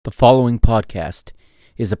The following podcast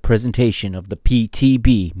is a presentation of the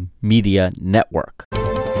PTB Media Network.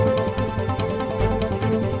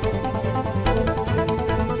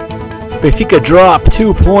 Benfica drop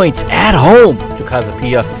 2 points at home to Casa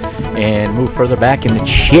and move further back in the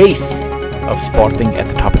chase of Sporting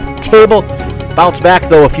at the top of the table. Bounce back,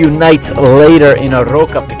 though, a few nights later in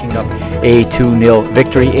Arouca, picking up a 2-0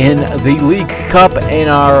 victory in the League Cup and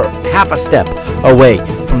are half a step away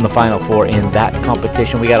from the Final Four in that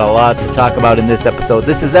competition. We got a lot to talk about in this episode.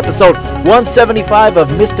 This is episode 175 of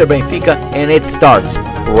Mr. Benfica, and it starts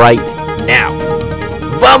right now.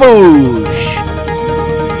 Vamos!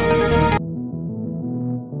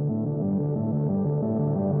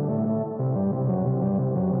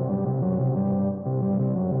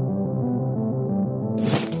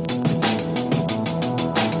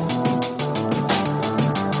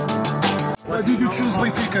 Why did you choose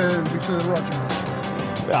Benfica, Victor Roger?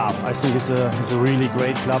 Yeah, I think it's a really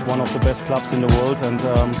great club, one of the best clubs in the world, and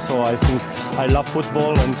so I think I love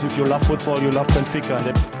football, and if you love football, you love Benfica.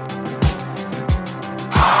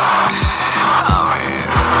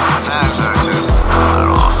 Fans are just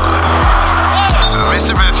awesome. So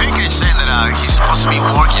Mr. Benfica is saying that he's supposed to be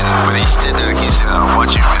working, but instead he's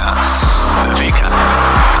watching Benfica.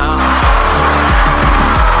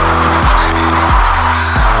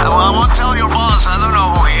 I won't tell your boss, I don't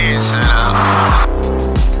know who he is.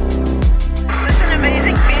 This is an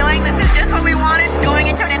amazing feeling. This is just what we wanted. Going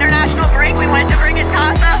into an international break, we wanted to bring in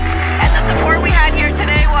Casa, and the support we had here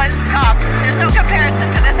today was top. There's no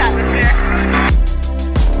comparison to this atmosphere.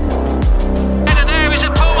 And there is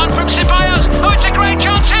a poor one from Ceballos. Oh, it's a great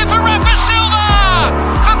chance here for Rafa Silva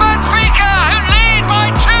for Benfica, who lead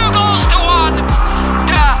by 2 goals to 1.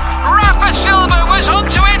 Rafa Silva was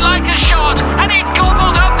onto it like a shot, and he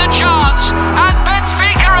gobbled up the chance, and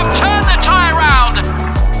Benfica have turned the tie round.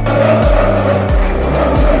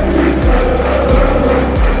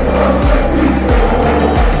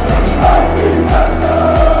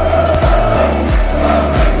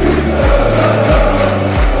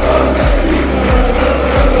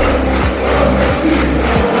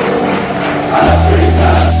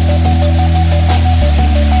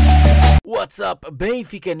 What's up,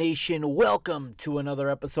 Benfica Nation? Welcome to another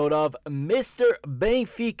episode of Mr.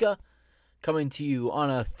 Benfica, coming to you on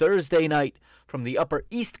a Thursday night from the upper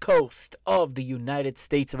east coast of the United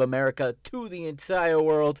States of America to the entire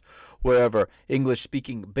world, wherever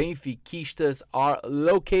English-speaking Benfiquistas are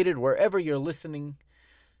located, wherever you're listening.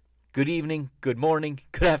 Good evening, good morning,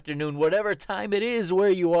 good afternoon, whatever time it is where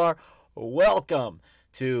you are, welcome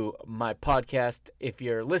to my podcast. If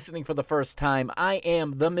you're listening for the first time, I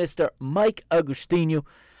am the Mr. Mike Agustino.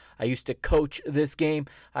 I used to coach this game.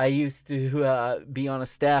 I used to be on a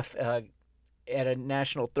staff at a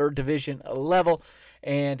national third division level,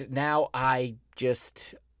 and now I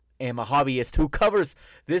just am a hobbyist who covers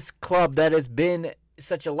this club that has been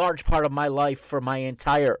such a large part of my life for my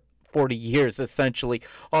entire 40 years, essentially,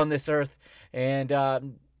 on this earth. And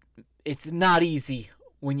it's not easy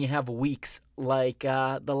when you have weeks like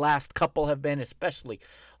the last couple have been, especially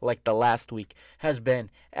like the last week has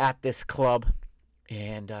been at this club.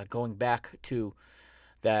 And going back to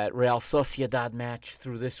that Real Sociedad match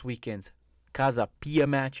through this weekend's Casa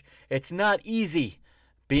match, it's not easy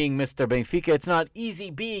being Mr. Benfica. It's not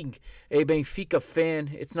easy being a Benfica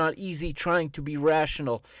fan. It's not easy trying to be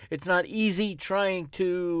rational. It's not easy trying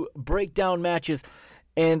to break down matches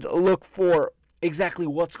and look for exactly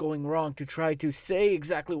what's going wrong, to try to say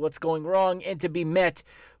exactly what's going wrong, and to be met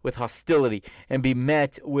with hostility and be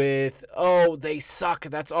met with, oh, they suck,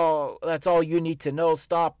 that's all you need to know,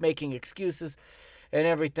 stop making excuses and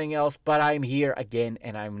everything else. But I'm here again,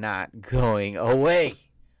 and I'm not going away.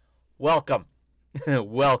 Welcome.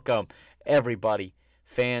 Welcome, everybody.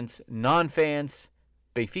 Fans, non-fans,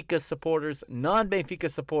 Benfica supporters, non-Benfica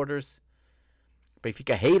supporters,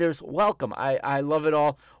 Benfica haters, welcome. I love it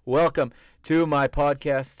all. Welcome to my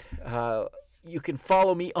podcast. You can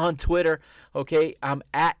follow me on Twitter, okay? I'm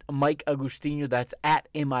at Mike Agustino. That's at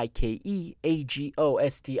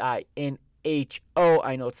MikeAgostino.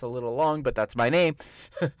 I know it's a little long, but that's my name.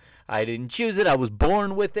 I didn't choose it. I was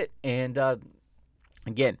born with it. And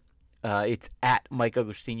again, it's at Mike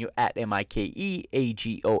Agustino, at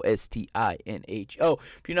MikeAgostino.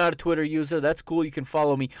 If you're not a Twitter user, that's cool. You can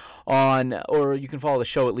follow me on, or you can follow the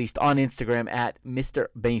show at least on Instagram at Mr.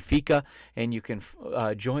 Benfica, and you can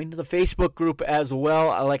join the Facebook group as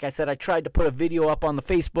well. Like I said, I tried to put a video up on the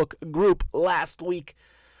Facebook group last week,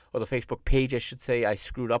 or the Facebook page, I should say. I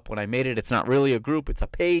screwed up when I made it. It's not really a group, it's a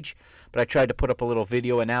page. But I tried to put up a little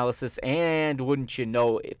video analysis, and wouldn't you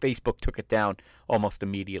know, Facebook took it down almost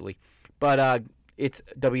immediately. But it's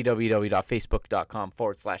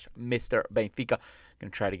www.facebook.com/Mr. Benfica. Going to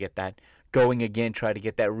try to get that going again, try to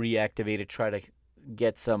get that reactivated, try to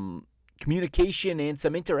get some communication and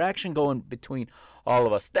some interaction going between all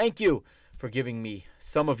of us. Thank you for giving me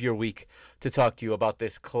some of your week to talk to you about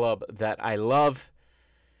this club that I love,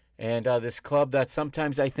 and this club that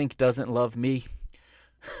sometimes I think doesn't love me.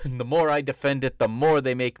 The more I defend it, the more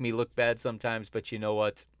they make me look bad sometimes. But you know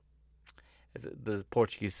what? As the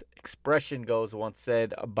Portuguese expression goes, once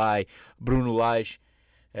said by Bruno Lage,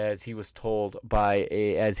 as he told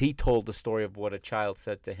the story of what a child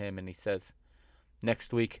said to him, and he says,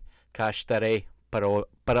 "Next week, cá estarei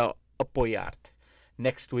para apoiar-te."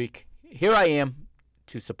 Next week, here I am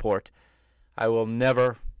to support. I will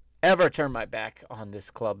never, ever turn my back on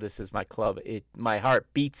this club. This is my club. My heart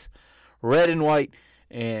beats red and white.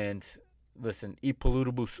 And listen, E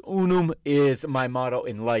pluribus unum is my motto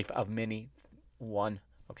in life, of many one.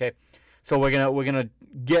 Okay, so we're gonna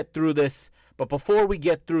get through this. But before we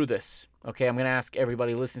get through this, okay, I'm gonna ask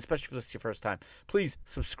everybody listening, especially if this is your first time, please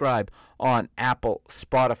subscribe on Apple,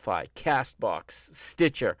 Spotify, Castbox,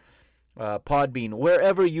 Stitcher, Podbean,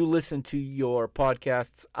 wherever you listen to your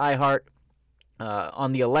podcasts. iHeart.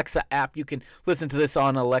 On the Alexa app, you can listen to this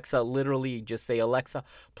on Alexa. Literally, just say, "Alexa,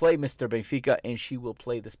 play Mr. Benfica," and she will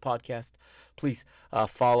play this podcast. Please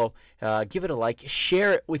follow, give it a like,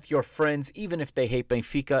 share it with your friends, even if they hate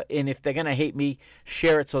Benfica. And if they're going to hate me,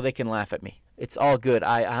 share it so they can laugh at me. It's all good.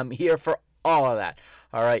 I'm here for all of that.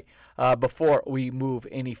 All right. Before we move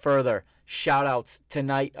any further, shout-outs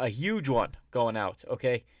tonight. A huge one going out,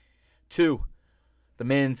 okay? 2. The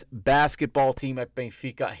men's basketball team at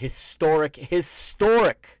Benfica, historic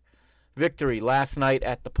victory last night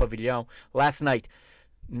at the Pavilion. Last night,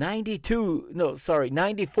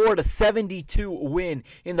 94-72 win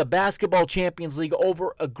in the Basketball Champions League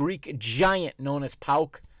over a Greek giant known as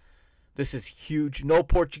PAOK. This is huge. No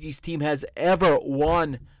Portuguese team has ever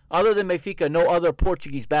won. Other than Benfica, no other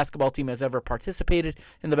Portuguese basketball team has ever participated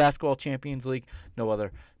in the Basketball Champions League. No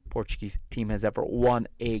other Portuguese team has ever won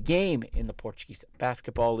a game in the Portuguese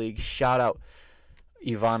Basketball League. Shout out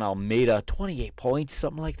Ivan Almeida, 28 points,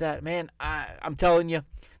 something like that. Man, I'm telling you,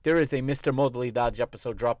 there is a Mr. Modalidades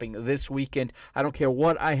episode dropping this weekend. I don't care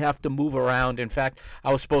what I have to move around. In fact,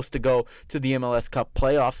 I was supposed to go to the MLS Cup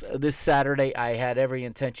playoffs this Saturday. I had every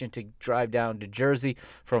intention to drive down to Jersey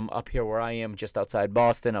from up here where I am, just outside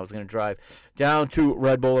Boston. I was going to drive down to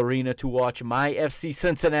Red Bull Arena to watch my FC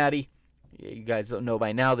Cincinnati. You guys don't know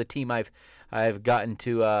by now the team I've gotten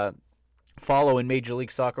to follow in Major League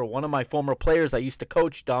Soccer. One of my former players I used to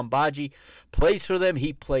coach, Dom Baji, plays for them.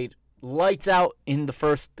 He played lights out in the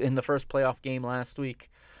first playoff game last week.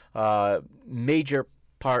 Major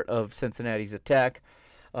part of Cincinnati's attack.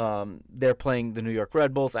 They're playing the New York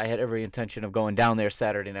Red Bulls. I had every intention of going down there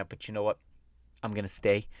Saturday night, but you know what? I'm going to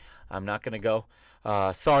stay. I'm not going to go.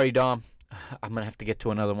 Sorry, Dom. I'm going to have to get to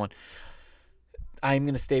another one. I'm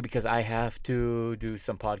going to stay because I have to do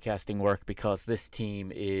some podcasting work, because this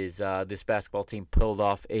basketball team pulled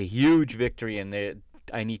off a huge victory, and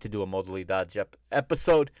I need to do a Modalidades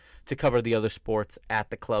episode to cover the other sports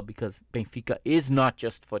at the club, because Benfica is not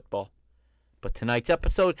just football. But tonight's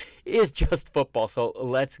episode is just football, so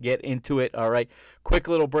let's get into it, all right? Quick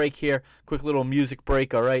little break here, quick little music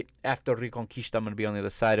break, all right? After Reconquista, I'm going to be on the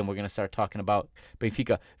other side, and we're going to start talking about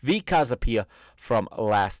Benfica v Casa from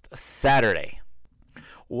last Saturday.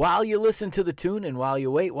 While you listen to the tune and while you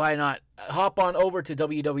wait, why not hop on over to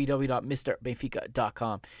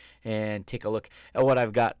www.mrbenfica.com and take a look at what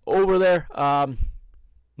I've got over there. Not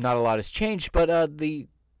a lot has changed, but the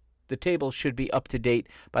table should be up to date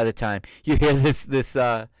by the time you hear this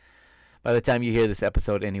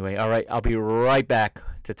episode anyway. All right, I'll be right back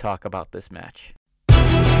to talk about this match. Yep.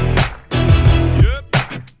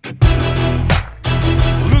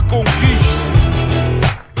 Reconquista.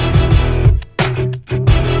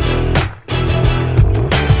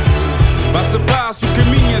 Passo a passo, o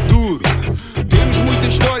caminho é duro. Temos muita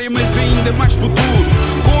história, mas ainda mais futuro.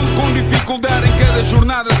 Conto com dificuldade em cada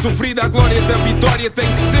jornada sofrida. A glória da vitória tem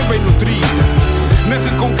que ser bem nutrida. Na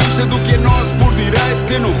reconquista do que é nosso por direito,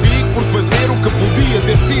 que eu não fico por fazer o que podia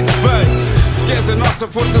ter sido feito. Se queres a nossa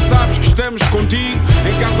força, sabes que estamos contigo.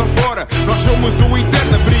 Em casa ou fora, nós somos o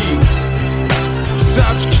eterno abrigo.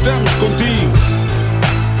 Sabes que estamos contigo.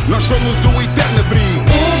 Nós somos o eterno abrigo.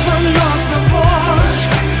 Ouve a nossa voz,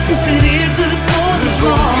 o querer de todos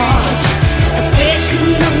nós. A fé que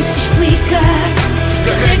não se explica.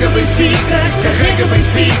 Carrega Benfica, carrega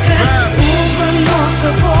Benfica. Ouve a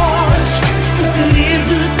nossa voz, o querer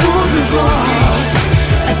de todos nós.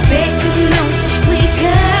 A fé que não se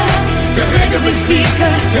explica. Carrega Benfica,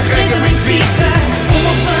 carrega Benfica.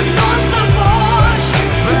 Ouve a nossa voz.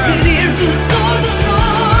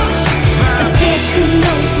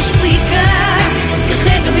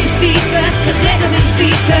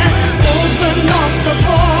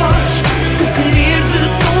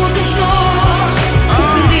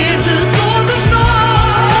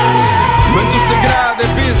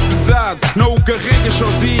 Carregas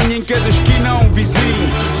sozinho, em cada esquina há um vizinho.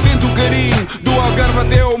 Sente o carinho, do Algarve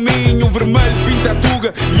até ao Minho. O vermelho pinta a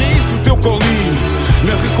tuga e é isso o teu colinho.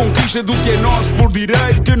 Na reconquista do que é nosso por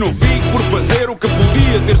direito, que não fique por fazer o que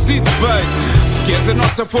podia ter sido feito. Se queres a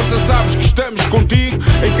nossa força, sabes que estamos contigo.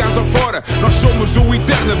 Em casa ou fora, nós somos o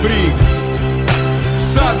eterno abrigo.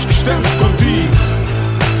 Sabes que estamos contigo.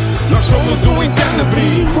 Nós somos o eterno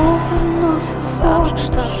abrigo. Ouve nossas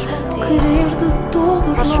voz, o querer de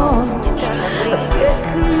todos nós, a fé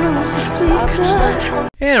que não se explica.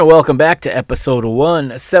 And welcome back to episode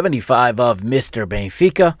 175 of Mr.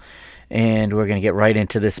 Benfica. And we're going to get right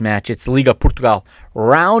into this match. It's Liga Portugal,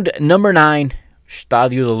 round number 9,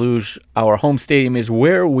 Estádio da Luz. Our home stadium is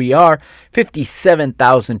where we are.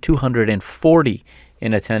 57,240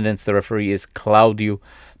 in attendance. The referee is Claudio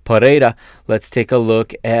Pereira. Let's take a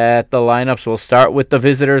look at the lineups. We'll start with the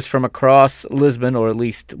visitors from across Lisbon, or at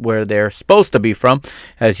least where they're supposed to be from.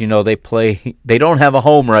 As you know, they don't have a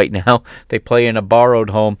home right now. They play in a borrowed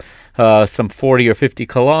home, some 40 or 50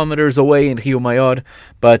 kilometers away in Rio Maior.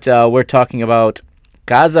 But we're talking about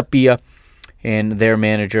Casa and their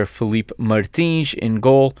manager, Felipe Martins, in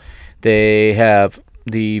goal. They have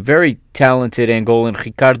the very talented Angolan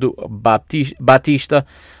Ricardo Batista,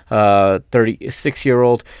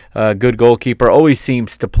 36-year-old, good goalkeeper, always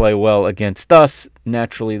seems to play well against us.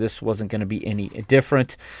 Naturally, this wasn't going to be any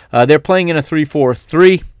different. They're playing in a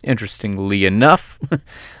 3-4-3, interestingly enough.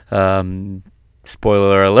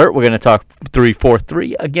 Spoiler alert, we're going to talk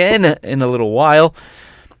 3-4-3 again in a little while.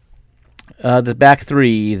 The back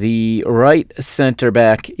three, the right center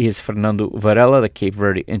back is Fernando Varela, the Cape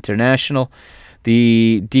Verde international.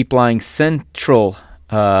 The deep-lying central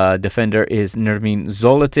defender is Nermin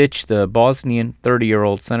Zolitic, the Bosnian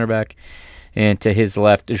 30-year-old center back. And to his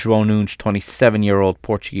left, João Nunes, 27-year-old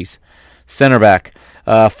Portuguese center back.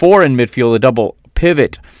 Four in midfield, a double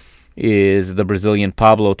pivot, is the Brazilian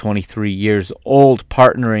Pablo, 23 years old,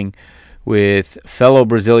 partnering with fellow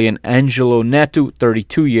Brazilian Angelo Neto,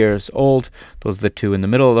 32 years old. Those are the two in the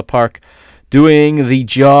middle of the park, doing the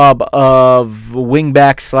job of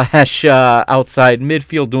wingback slash outside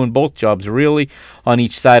midfield, doing both jobs really. On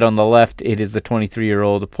each side, on the left, it is the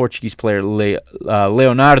 23-year-old Portuguese player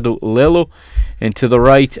Leonardo Lelo, and to the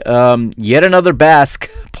right, yet another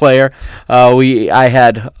Basque player. I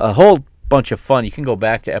had a whole bunch of fun. You can go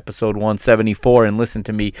back to episode 174 and listen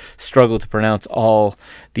to me struggle to pronounce all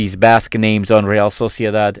these Basque names on Real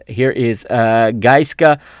Sociedad. Here is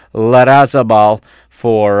Gaizka Larrazabal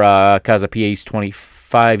for Casa. He's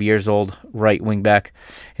 25 years old, right wing back,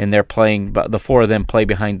 and they're playing. The four of them play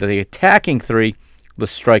behind the attacking three. The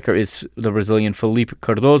striker is the Brazilian Felipe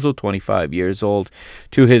Cardoso, 25 years old.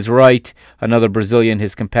 To his right, another Brazilian,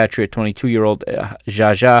 his compatriot, 22-year-old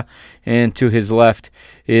Jaja. And to his left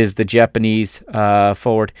is the Japanese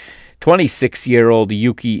forward, 26-year-old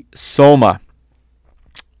Yuki Soma.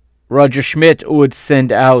 Roger Schmidt would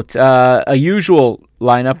send out a usual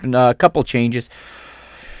lineup and a couple changes.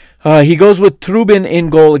 He goes with Trubin in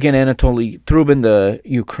goal again. Anatoly Trubin, the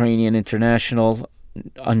Ukrainian international,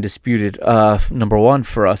 undisputed number one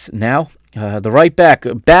for us now. The right back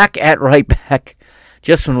at right back,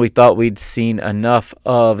 just when we thought we'd seen enough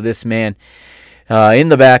of this man. In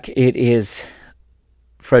the back, it is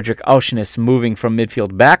Frederick Auschnitz moving from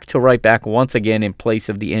midfield back to right back once again in place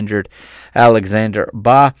of the injured Alexander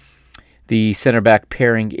Ba. The center back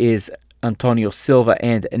pairing is Antonio Silva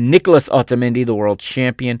and Nicolas Otamendi, the world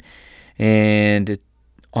champion. And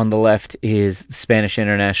on the left is Spanish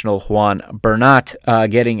international Juan Bernat,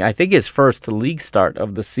 getting, I think, his first league start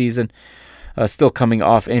of the season. Still coming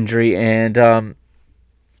off injury, and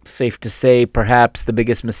safe to say, perhaps the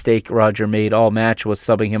biggest mistake Roger made all match was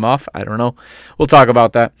subbing him off. I don't know. We'll talk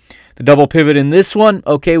about that. The double pivot in this one,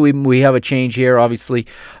 okay, we have a change here, obviously.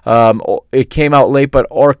 It came out late, but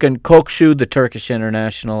Orkun Kökçü, the Turkish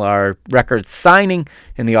international, our record signing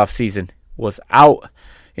in the offseason, was out,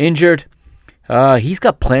 injured. He's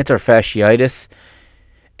got plantar fasciitis,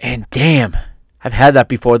 and damn, I've had that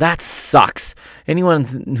before. That sucks. Anyone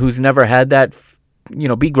who's never had that,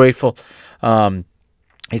 be grateful.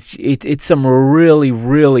 It's some really,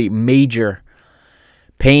 really major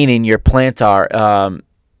pain in your plantar,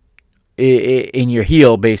 in your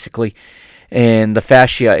heel, basically, and the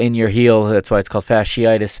fascia in your heel. That's why it's called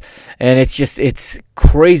fasciitis. And it's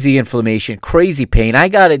crazy inflammation, crazy pain. I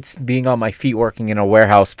got it being on my feet working in a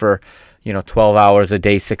warehouse for 12 hours a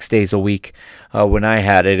day, 6 days a week. When I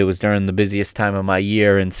had it, it was during the busiest time of my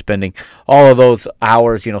year, and spending all of those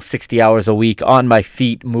hours, 60 hours a week on my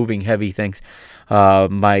feet, moving heavy things.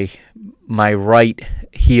 My right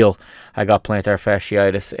heel, I got plantar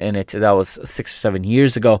fasciitis in it. That was 6 or 7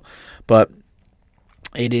 years ago. But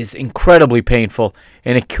It is incredibly painful,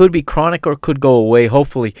 and it could be chronic or it could go away.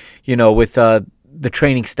 Hopefully, with the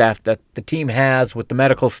training staff that the team has, with the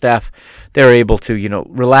medical staff, they're able to,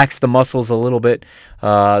 relax the muscles a little bit,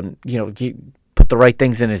 put the right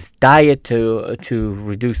things in his diet to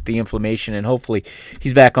reduce the inflammation, and hopefully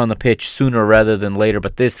he's back on the pitch sooner rather than later.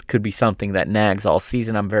 But this could be something that nags all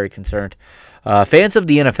season. I'm very concerned. Fans of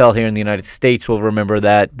the NFL here in the United States will remember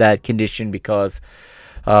that condition because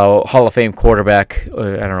Hall of Fame quarterback, I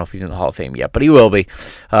don't know if he's in the Hall of Fame yet, but he will be.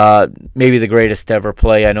 Maybe the greatest ever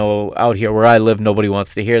play. I know out here where I live, nobody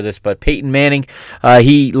wants to hear this, but Peyton Manning,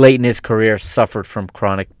 he late in his career suffered from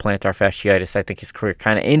chronic plantar fasciitis. I think his career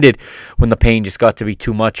kind of ended when the pain just got to be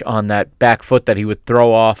too much on that back foot that he would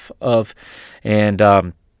throw off of, and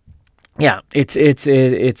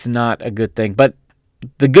it's not a good thing. But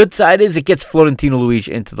the good side is it gets Florentino Luis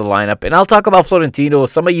into the lineup, and I'll talk about Florentino.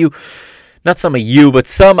 Not some of you, but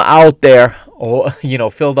some out there,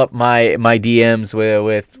 filled up my DMs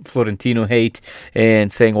with Florentino hate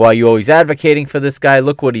and saying, why are you always advocating for this guy?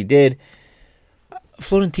 Look what he did.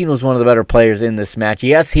 Florentino is one of the better players in this match.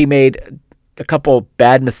 Yes, he made a couple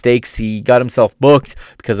bad mistakes. He got himself booked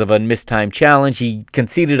because of a mistimed challenge. He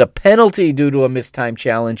conceded a penalty due to a mistimed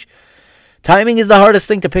challenge. Timing is the hardest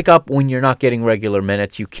thing to pick up when you're not getting regular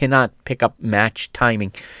minutes. You cannot pick up match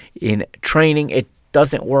timing in training. It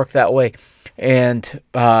doesn't work that way. And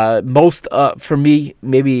for me,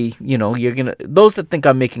 maybe, those that think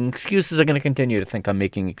I'm making excuses are going to continue to think I'm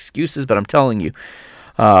making excuses, but I'm telling you,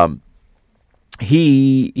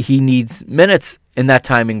 he needs minutes, and that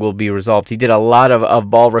timing will be resolved. He did a lot of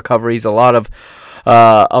ball recoveries, he broke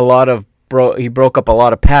up a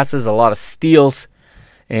lot of passes, a lot of steals,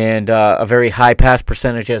 and a very high pass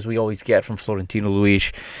percentage, as we always get from Florentino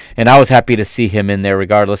Luis. And I was happy to see him in there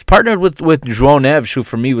regardless. Partnered with João Neves, who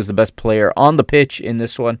for me was the best player on the pitch in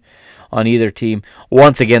this one, on either team.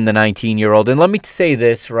 Once again, the 19-year-old. And let me say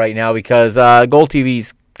this right now, because Goal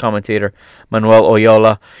TV's commentator, Manuel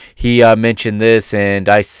Oyola, he mentioned this, and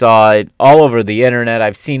I saw it all over the internet.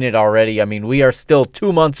 I've seen it already. I mean, we are still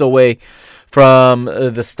 2 months away from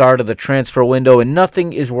the start of the transfer window, and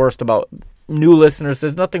nothing is worse about new listeners.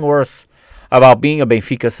 There's nothing worse about being a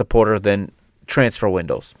Benfica supporter than transfer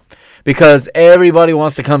windows, because everybody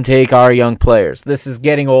wants to come take our young players. This is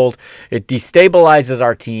getting old. It destabilizes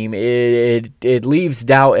our team. It leaves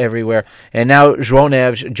doubt everywhere. And now João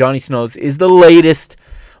Neves, Johnny Snows, is the latest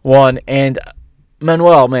one. And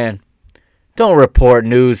Manuel, man, don't report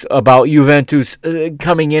news about Juventus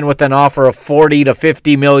coming in with an offer of 40 to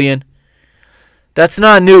 50 million. That's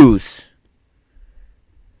not news.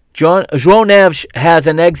 João Neves has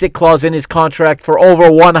an exit clause in his contract for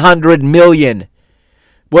over 100 million.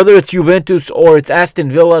 Whether it's Juventus or it's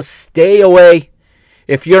Aston Villa, stay away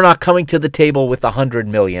if you're not coming to the table with 100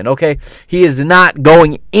 million, okay? He is not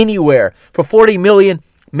going anywhere. For 40 million,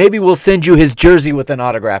 maybe we'll send you his jersey with an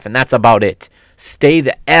autograph, and that's about it. Stay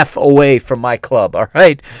the F away from my club, all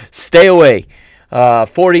right? Stay away.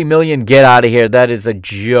 40 million, get out of here. That is a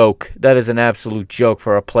joke. That is an absolute joke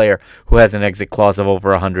for a player who has an exit clause of over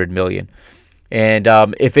 100 million. And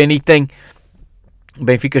if anything,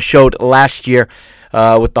 Benfica showed last year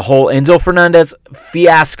with the whole Enzo Fernandez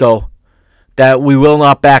fiasco that we will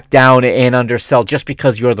not back down and undersell just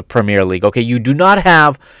because you're the Premier League. Okay, you do not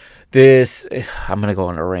have this. I'm going to go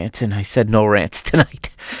on a rant, and I said no rants tonight.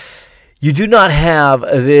 You do not have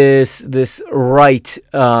this right,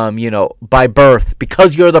 by birth,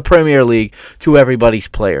 because you're the Premier League, to everybody's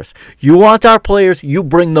players. You want our players, you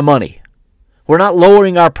bring the money. We're not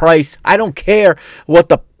lowering our price. I don't care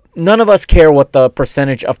none of us care what the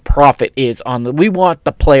percentage of profit is we want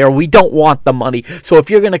the player. We don't want the money. So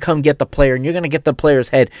if you're going to come get the player, and you're going to get the player's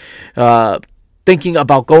head thinking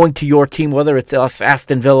about going to your team, whether it's us,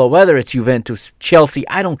 Aston Villa, whether it's Juventus, Chelsea,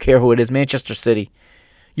 I don't care who it is, Manchester City.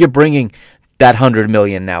 You're bringing that 100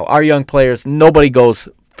 million now. Our young players, nobody goes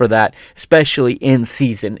for that, especially in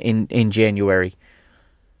season in January.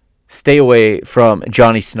 Stay away from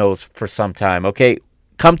Johnny Snows for some time, okay?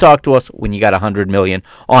 Come talk to us when you got 100 million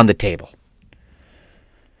on the table.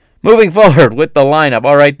 Moving forward with the lineup.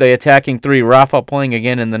 All right, the attacking three. Rafa playing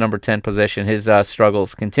again in the number 10 position. His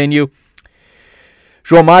struggles continue.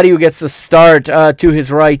 João Mario gets the start to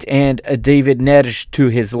his right, and David Neres to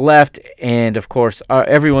his left. And, of course,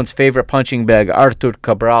 everyone's favorite punching bag, Arthur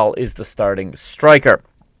Cabral, is the starting striker.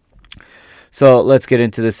 So let's get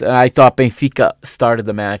into this. I thought Benfica started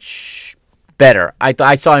the match better.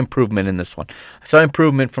 I saw improvement in this one. I saw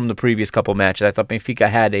improvement from the previous couple matches. I thought Benfica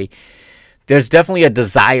had there's definitely a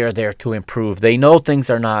desire there to improve. They know things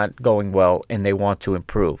are not going well, and they want to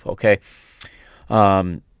improve, okay?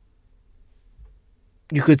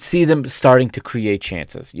 you could see them starting to create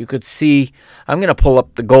chances. You could see, I'm going to pull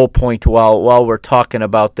up the goal point while we're talking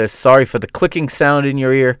about this. Sorry for the clicking sound in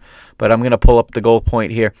your ear, but I'm going to pull up the goal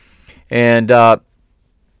point here. And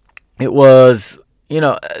it was,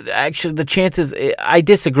 actually the chances, I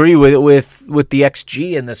disagree with the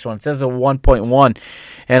XG in this one. It says a 1.1,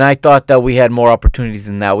 and I thought that we had more opportunities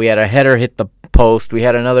than that. We had a header hit the post. We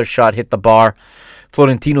had another shot hit the bar.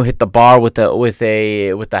 Florentino hit the bar with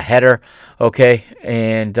a header, okay,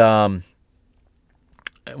 and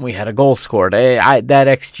we had a goal scored. That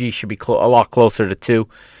XG should be a lot closer to 2,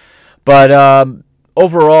 but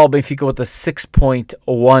overall, Benfica with a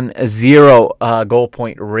 6.10 goal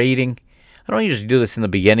point rating. I don't usually do this in the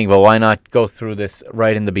beginning, but why not go through this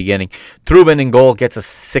right in the beginning? Trubin in goal gets a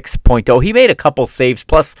 6.0. He made a couple saves,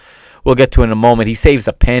 plus we'll get to in a moment. He saves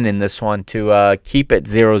a pen in this one to keep it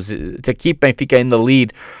 0, to keep Benfica in the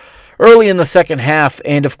lead early in the second half.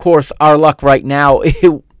 And of course, our luck right now,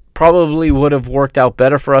 it probably would have worked out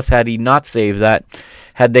better for us had he not saved that.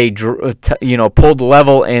 Had they, pulled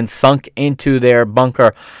level and sunk into their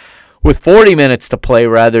bunker with 40 minutes to play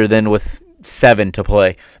rather than with 7 to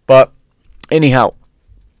play. But anyhow,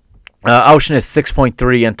 Auschwitz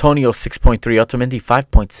 6.3, Antonio 6.3, Otamendi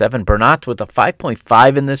 5.7, Bernat with a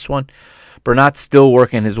 5.5 in this one. Bernat's still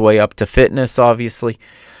working his way up to fitness, obviously.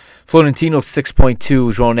 Florentino 6.2,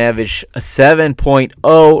 João Neves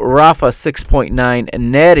 7.0, Rafa 6.9,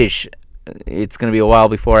 Neres. It's going to be a while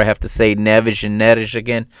before I have to say Neves and Neres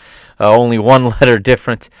again. Only one letter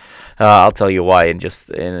different. I'll tell you why in just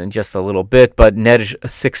a little bit. But Neres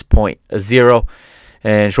 6.0.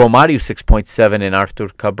 And João Mario 6.7 and Artur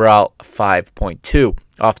Cabral 5.2.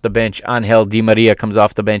 Off the bench, Angel Di Maria comes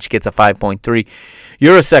off the bench, gets a 5.3.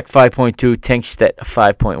 Jurasek 5.2, Tenkstedt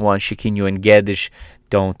 5.1. Chiquinho and Guedes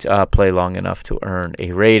don't play long enough to earn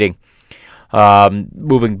a rating.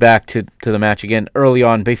 Moving back to the match again, early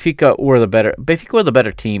on, Benfica were the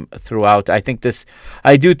better team throughout. I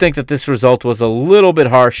do think that this result was a little bit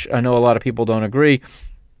harsh. I know a lot of people don't agree.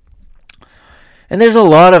 And there's a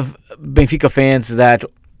lot of Benfica fans that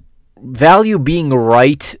value being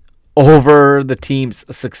right over the team's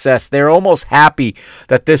success. They're almost happy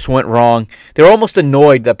that this went wrong. They're almost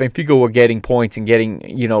annoyed that Benfica were getting points and getting,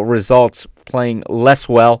 results, playing less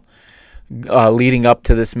well leading up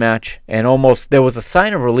to this match. And almost there was a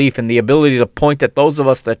sign of relief in the ability to point at those of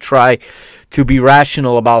us that try to be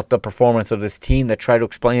rational about the performance of this team, that try to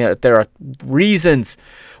explain that there are reasons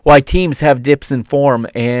why teams have dips in form,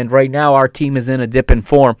 and right now our team is in a dip in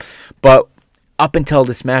form. But up until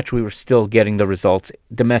this match, we were still getting the results,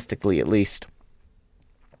 domestically at least.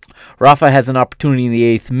 Rafa has an opportunity in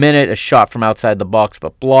the 8th minute, a shot from outside the box,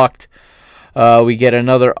 but blocked. We get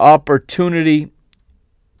another opportunity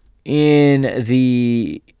in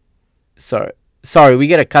the... we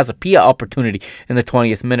get a Casa opportunity in the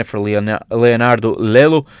 20th minute for Leonardo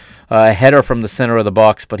Lelu. A header from the center of the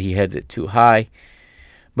box, but he heads it too high.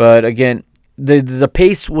 But again, the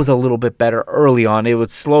pace was a little bit better early on. It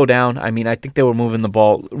would slow down. I think they were moving the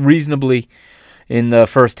ball reasonably in the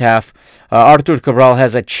first half. Artur Cabral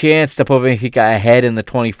has a chance to put Benfica ahead in the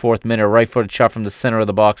 24th minute. Right-footed shot from the center of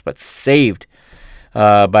the box, but saved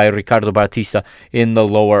by Ricardo Batista in the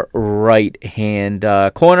lower right-hand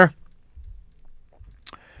corner.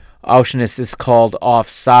 Auschwitz is called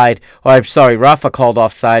offside. Rafa called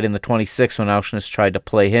offside in the 26th when Auschwitz tried to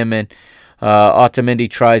play him in. Otamendi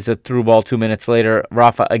tries a through ball 2 minutes later.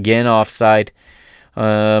 Rafa again offside.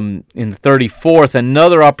 In the 34th,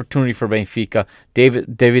 another opportunity for Benfica.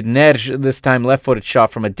 David Neres, this time left-footed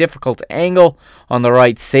shot from a difficult angle on the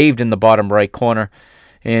right, saved in the bottom right corner.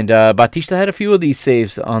 And Batista had a few of these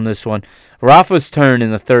saves on this one. Rafa's turn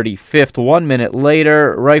in the 35th. 1 minute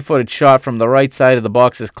later, right-footed shot from the right side of the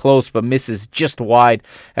box is close, but misses just wide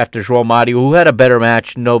after João Mario, who had a better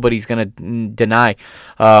match. Nobody's going to deny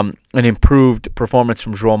an improved performance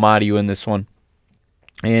from João Mario in this one.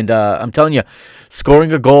 And I'm telling you,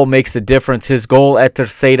 scoring a goal makes a difference. His goal at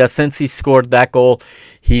Terceira, since he scored that goal,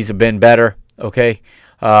 he's been better, okay?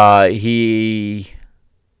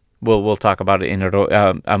 We'll talk about it in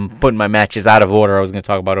Arouca. I'm putting my matches out of order. I was going to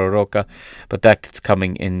talk about Arouca, but that's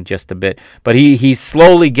coming in just a bit. But he's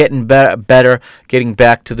slowly getting better, getting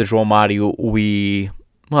back to the João Mario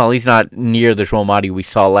he's not near the João Mario we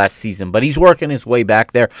saw last season, but he's working his way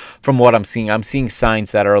back there from what I'm seeing. I'm seeing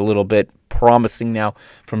signs that are a little bit promising now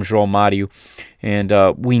from João Mario, and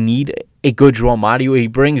we need a good João Mario. He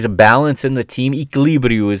brings a balance in the team.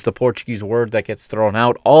 Equilibrio is the Portuguese word that gets thrown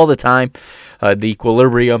out all the time. The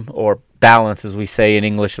equilibrium, or balance as we say in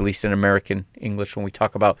English, at least in American English, when we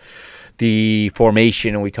talk about the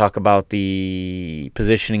formation and we talk about the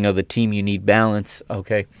positioning of the team, you need balance,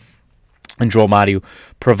 okay? And João Mario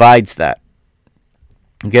provides that.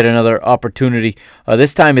 Get another opportunity.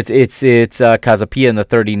 This time it's Casa in the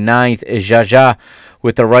 39th. Jaja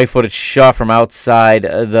with a right-footed shot from outside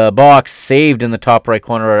the box, saved in the top right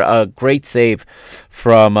corner. A great save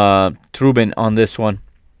from Trubin on this one.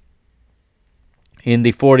 In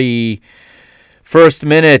the 41st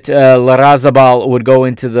minute, Larrazabal would go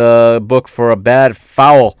into the book for a bad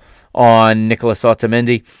foul on Nicolas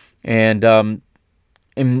Otamendi, and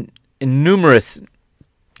innumerous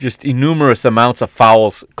amounts of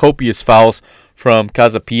fouls, copious fouls from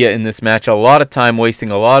Casa in this match. A lot of time wasting,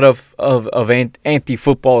 a lot of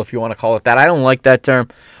anti-football, if you want to call it that. I don't like that term.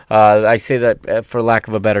 I say that for lack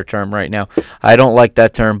of a better term right now. I don't like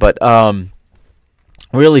that term, but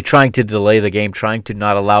really trying to delay the game, trying to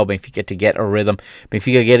not allow Benfica to get a rhythm.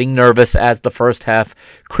 Benfica getting nervous as the first half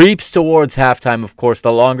creeps towards halftime. Of course,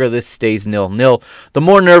 the longer this stays 0-0, the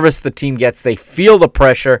more nervous the team gets. They feel the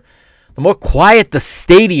pressure. The more quiet the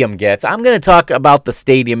stadium gets. I'm going to talk about the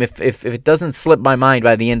stadium if it doesn't slip my mind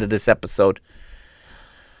by the end of this episode.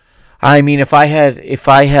 I mean, if I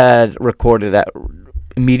had recorded that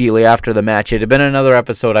immediately after the match, it'd have been another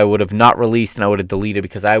episode I would have not released and I would have deleted,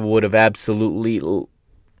 because I would have absolutely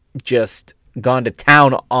just gone to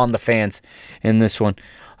town on the fans in this one.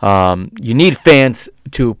 You need fans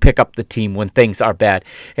to pick up the team when things are bad,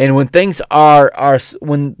 and when things are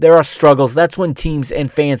when there are struggles, that's when teams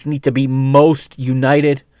and fans need to be most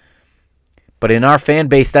united. But in our fan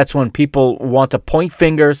base, that's when people want to point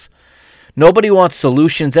fingers. Nobody wants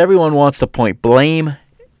solutions. Everyone wants to point blame,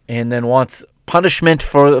 and then wants punishment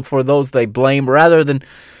for those they blame, rather than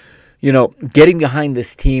getting behind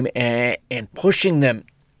this team and pushing them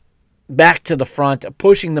back to the front,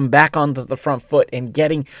 pushing them back onto the front foot, and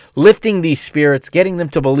lifting these spirits, getting them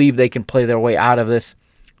to believe they can play their way out of this.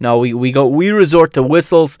 No, we resort to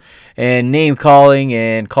whistles and name calling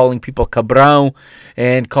and calling people cabrão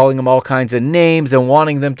and calling them all kinds of names and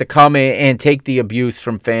wanting them to come and take the abuse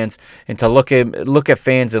from fans, and to look at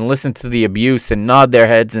fans and listen to the abuse and nod their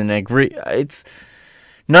heads and agree.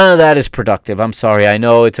 None of that is productive. I'm sorry. I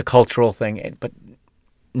know it's a cultural thing, but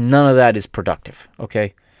none of that is productive.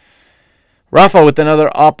 Okay. Rafa with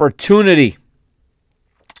another opportunity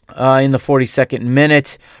in the 42nd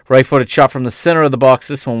minute. Right-footed shot from the center of the box.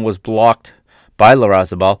 This one was blocked by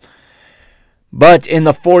Larrazabal. But in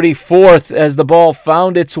the 44th, as the ball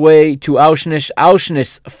found its way to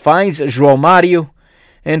Auschwitz finds João Mario.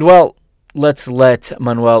 And, well, let's let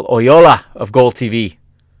Manuel Oyola of Goal TV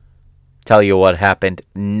tell you what happened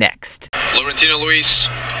next. Florentino Luis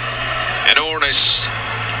and Ornes.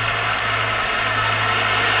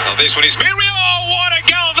 Now this one is Mario. What a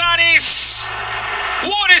goal that is!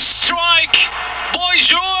 What a strike by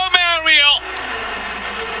João Mario!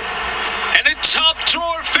 And a top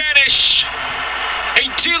drawer finish. A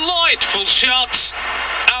delightful shot.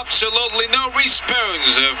 Absolutely no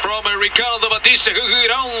response from Ricardo Batista, who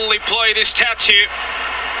could only play this tattoo.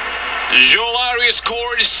 João Mario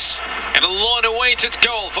scores, and a long-awaited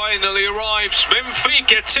goal finally arrives.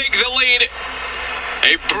 Benfica take the lead.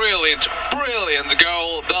 A brilliant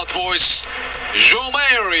goal. That was João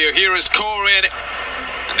Mario here scoring.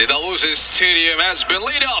 And the Daluzes Stadium has been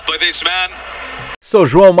lit up by this man. So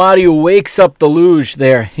João Mario wakes up the luge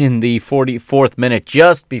there in the 44th minute,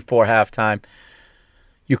 just before halftime.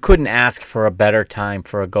 You couldn't ask for a better time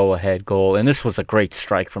for a go-ahead goal. And this was a great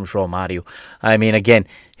strike from João Mario. I mean, again,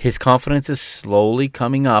 his confidence is slowly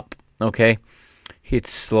coming up, okay?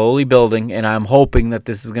 It's slowly building, and I'm hoping that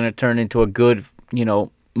this is going to turn into a good,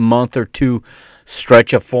 month or two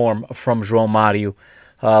stretch of form from João Mario.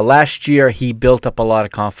 Last year, he built up a lot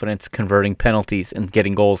of confidence converting penalties and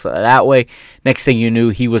getting goals that way. Next thing you knew,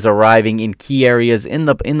 he was arriving in key areas in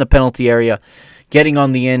the penalty area, getting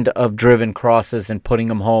on the end of driven crosses and putting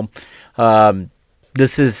them home.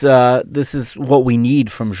 This is what we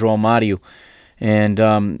need from João Mario. And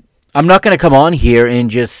I'm not going to come on here and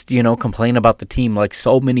just, complain about the team like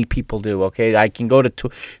so many people do, okay? I can go to...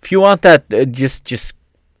 if you want that, just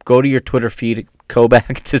go to your Twitter feed, go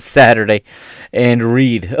back to Saturday, and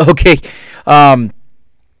read, okay?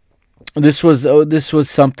 This was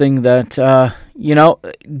something that,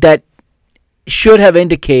 that should have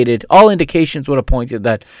indicated... all indications would have pointed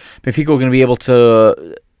that Benfica were going to be able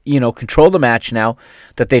to... control the match now,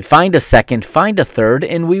 that they'd find a second, find a third,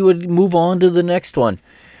 and we would move on to the next one.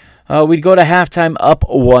 We'd go to halftime up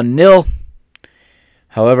 1-0.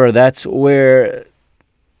 However, that's where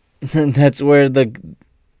the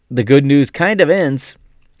good news kind of ends.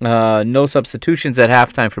 No substitutions at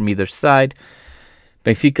halftime from either side.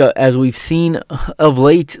 Benfica, as we've seen of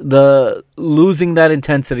late, losing that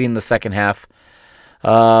intensity in the second half,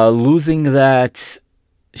 losing that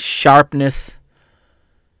sharpness,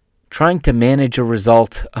 trying to manage a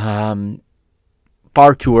result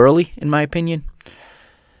far too early, in my opinion,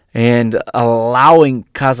 and allowing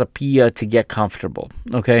Casa to get comfortable,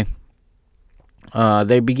 okay?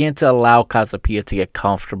 They began to allow Casa to get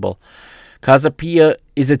comfortable. Casa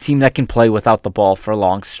is a team that can play without the ball for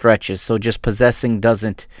long stretches, so just possessing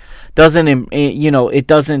doesn't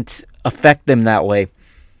affect them that way.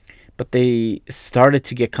 But they started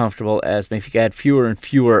to get comfortable as Benfica had fewer and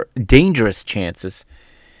fewer dangerous chances.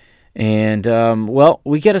 And,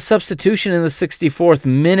 we get a substitution in the 64th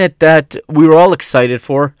minute that we were all excited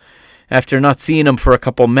for after not seeing him for a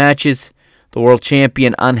couple matches. The world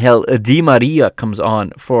champion Angel Di Maria comes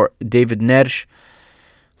on for David Neres.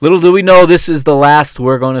 Little do we know, this is the last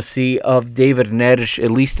we're going to see of David Neres, at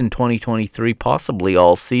least in 2023, possibly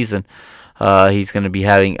all season. He's going to be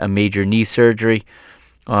having a major knee surgery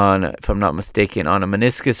on, if I'm not mistaken, on a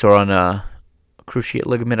meniscus or on a cruciate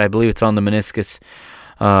ligament. I believe it's on the meniscus.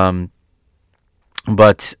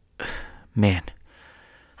 But, man,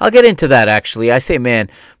 I'll get into that, actually. I say man,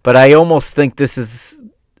 but I almost think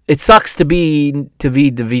it sucks to be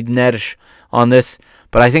David Neres on this,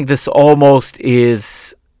 but I think this almost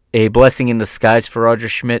is a blessing in disguise for Roger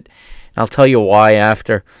Schmidt. I'll tell you why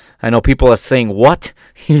after. I know people are saying, what?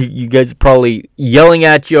 You guys are probably yelling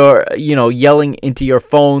into your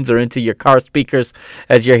phones or into your car speakers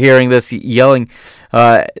as you're hearing this, throwing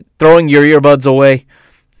your earbuds away.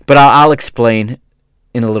 But I'll explain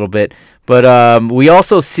in a little bit. But we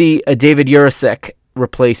also see a David Jurasek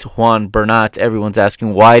replace Juan Bernat. Everyone's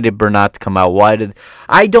asking, why did Bernat come out?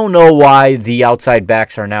 I don't know why the outside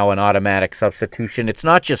backs are now an automatic substitution. It's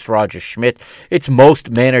not just Roger Schmidt. It's most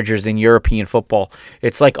managers in European football.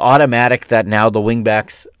 It's like automatic that now the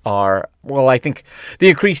wingbacks are, I think the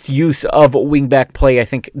increased use of wingback play, I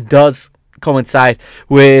think, does coincide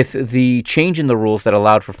with the change in the rules that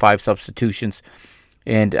allowed for 5 substitutions.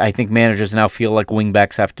 And I think managers now feel like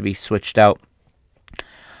wingbacks have to be switched out.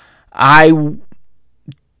 I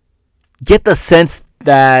get the sense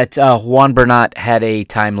that Juan Bernat had a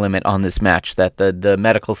time limit on this match, that the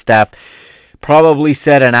medical staff probably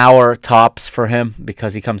set an hour tops for him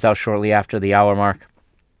because he comes out shortly after the hour mark.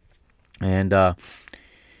 And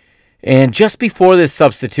just before this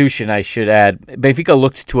substitution, I should add, Benfica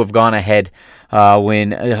looked to have gone ahead when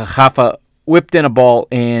Rafa whipped in a ball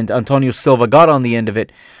and Antonio Silva got on the end of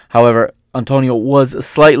it. However, Antonio was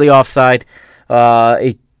slightly offside.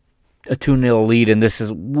 A 2-0 lead, and this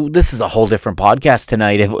is a whole different podcast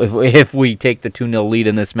tonight. If we take the 2-0 lead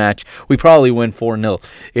in this match, we probably win 4-0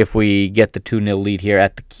 if we get the 2-0 lead here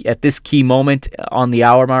at this key moment on the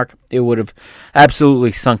hour mark. It would have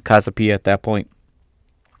absolutely sunk Casa at that point,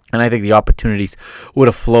 and I think the opportunities would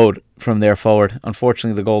have flowed from there forward.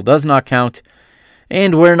 Unfortunately, the goal does not count.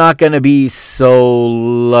 And we're not going to be so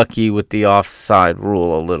lucky with the offside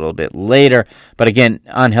rule a little bit later. But again,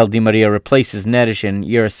 Angel Di Maria replaces Neres and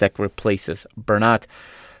Jurasek replaces Bernat.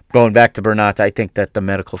 Going back to Bernat, I think that the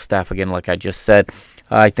medical staff, again, like I just said,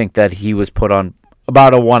 I think that he was put on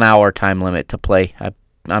about a 1-hour time limit to play.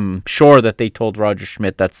 I'm sure that they told Roger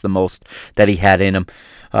Schmidt that's the most that he had in him.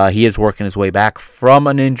 He is working his way back from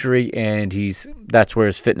an injury, and that's where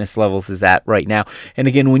his fitness levels is at right now. And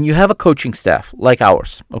again, when you have a coaching staff like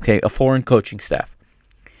ours, okay, a foreign coaching staff,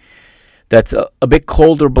 that's a bit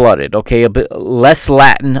colder-blooded, okay, a bit less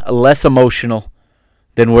Latin, less emotional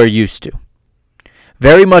than we're used to.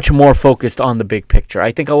 Very much more focused on the big picture.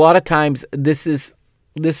 I think a lot of times this is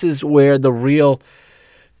where the real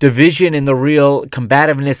division and the real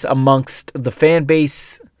combativeness amongst the fan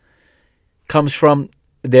base comes from.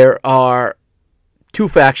 There are 2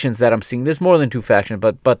 factions that I'm seeing. There's more than 2 factions,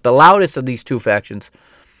 but the loudest of these 2 factions,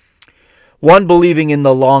 one believing in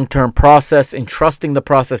the long-term process and trusting the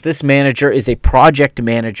process. This manager is a project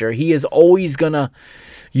manager. He is always going to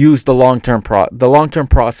use the long-term the long-term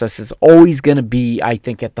process is always going to be, I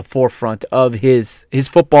think, at the forefront of his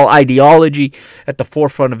football ideology, at the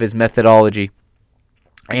forefront of his methodology.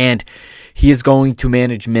 And he is going to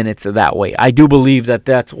manage minutes that way. I do believe that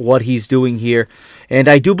that's what he's doing here. And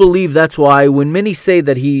I do believe that's why when many say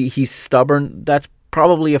that he's stubborn, that's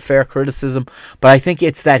probably a fair criticism. But I think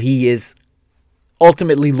it's that he is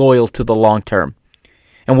ultimately loyal to the long term.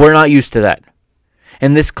 And we're not used to that.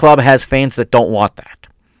 And this club has fans that don't want that.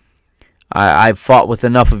 I've fought with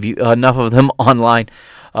enough of them online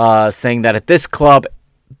saying that at this club,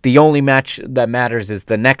 the only match that matters is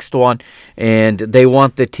the next one, and they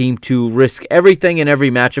want the team to risk everything in every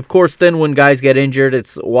match. Of course, then when guys get injured,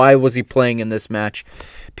 it's why was he playing in this match?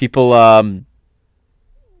 People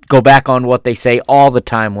go back on what they say all the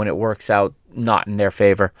time when it works out not in their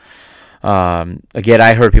favor. Again,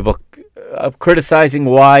 I heard people criticizing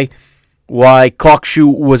why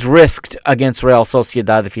Kokshu was risked against Real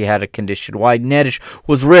Sociedad if he had a condition, why Neres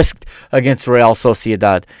was risked against Real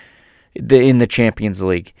Sociedad in the Champions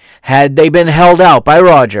League. Had they been held out by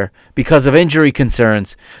Roger because of injury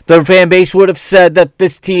concerns, the fan base would have said that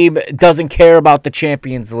this team doesn't care about the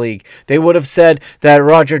Champions League. They would have said that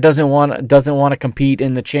Roger doesn't want to compete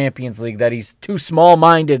in the Champions League, that he's too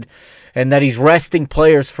small-minded, and that he's resting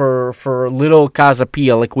players for little Casa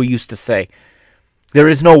Pia, like we used to say. There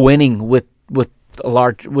is no winning with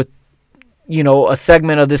a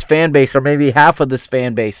segment of this fan base, or maybe half of this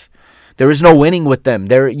fan base. There is no winning with them.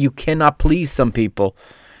 You cannot please some people.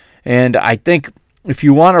 And I think if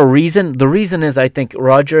you want a reason, the reason is I think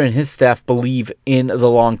Roger and his staff believe in the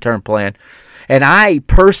long-term plan. And I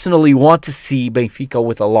personally want to see Benfica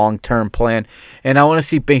with a long-term plan. And I want to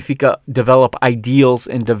see Benfica develop ideals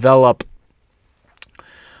and develop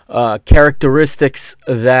characteristics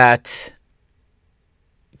that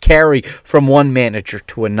carry from one manager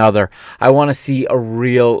to another. I want to see a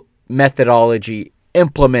real methodology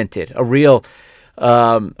implemented, a real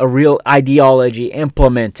ideology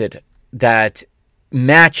implemented that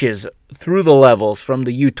matches through the levels, from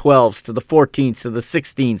the U12s to the 14s to the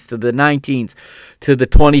 16s to the 19s to the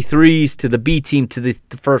 23s to the B team to the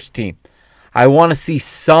first team. I want to see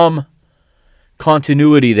some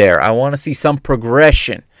continuity there. I want to see some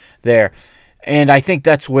progression there. And I think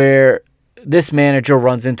that's where this manager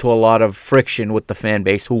runs into a lot of friction with the fan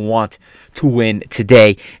base who want to win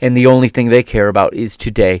today, and the only thing they care about is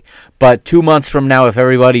today. But 2 months from now, if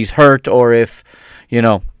everybody's hurt, or if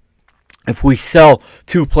we sell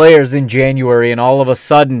 2 players in January and all of a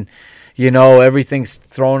sudden, everything's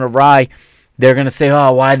thrown awry, they're going to say,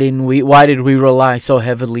 "Oh, why did we rely so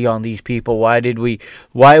heavily on these people? Why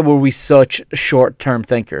were we such short-term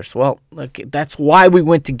thinkers?" Well, okay, that's why we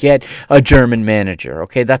went to get a German manager,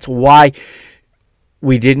 okay? That's why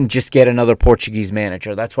we didn't just get another Portuguese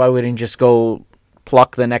manager. That's why we didn't just go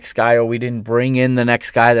pluck the next guy, or we didn't bring in the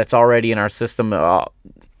next guy that's already in our system.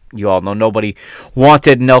 You all know nobody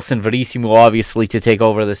wanted Nelson Verissimo, obviously, to take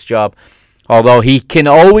over this job. Although he can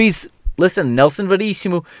always, Nelson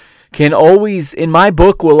Verissimo can always, in my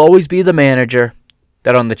book, will always be the manager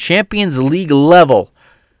that on the Champions League level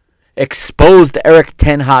exposed Erik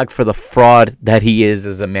ten Hag for the fraud that he is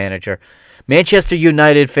as a manager. Manchester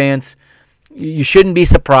United fans, you shouldn't be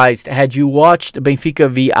surprised. Had you watched Benfica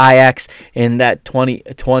v Ajax in that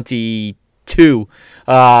 2022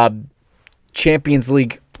 Champions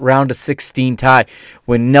League round of 16 tie,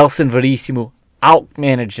 when Nelson Verissimo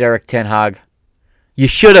outmanaged Erik ten Hag, you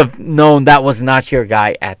should have known that was not your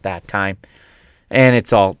guy at that time. And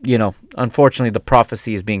it's all, unfortunately the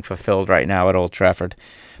prophecy is being fulfilled right now at Old Trafford.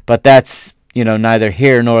 But that's, neither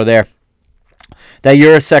here nor there. That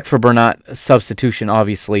Jurasek for Bernat substitution,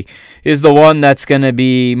 obviously, is the one that's going to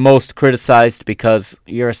be most criticized, because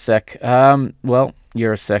Jurasek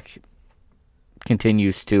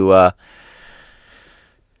continues to...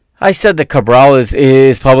 I said that Cabral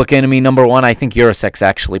is public enemy number 1. I think Jurasek's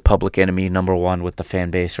actually public enemy number 1 with the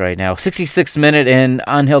fan base right now. 66th minute, and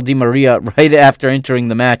Angel Di Maria, right after entering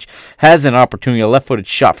the match, has an opportunity. A left-footed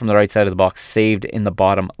shot from the right side of the box, saved in the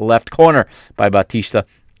bottom left corner by Batista.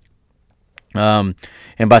 And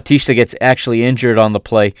Batista gets actually injured on the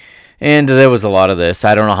play. And there was a lot of this.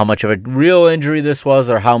 I don't know how much of a real injury this was,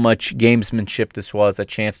 or how much gamesmanship this was. A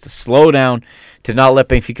chance to slow down, to not let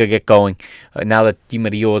Benfica get going. Now that Di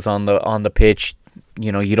Maria was on the pitch,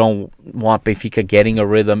 you don't want Benfica getting a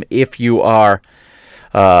rhythm if you are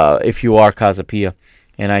Casa Pia.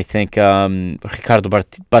 And I think Ricardo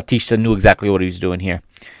Batista knew exactly what he was doing here.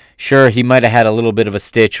 Sure, he might have had a little bit of a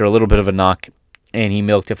stitch or a little bit of a knock, and he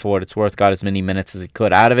milked it for what it's worth. Got as many minutes as he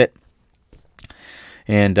could out of it.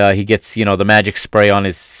 And he gets, the magic spray on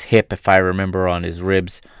his hip, if I remember, on his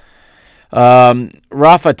ribs.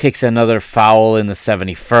 Rafa takes another foul in the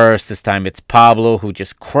 71st. This time it's Pablo who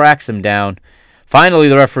just cracks him down. Finally,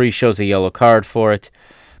 the referee shows a yellow card for it.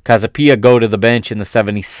 Casa Pia go to the bench in the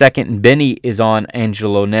 72nd, and Benny is on.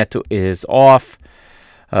 Angelo Neto is off.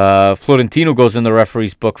 Florentino goes in the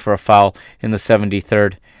referee's book for a foul in the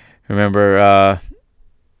 73rd. Remember,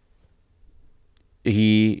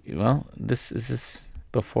 this is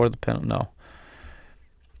before the penalty.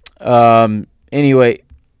 No. Anyway,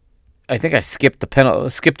 I think I skipped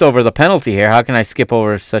over the penalty here. How can I skip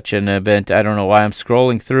over such an event? I don't know why. I'm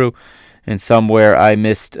scrolling through, and somewhere I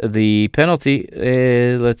missed the penalty.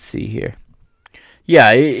 Let's see here.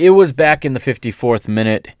 Yeah, it was back in the 54th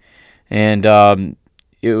minute, and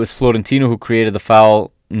it was Florentino who created the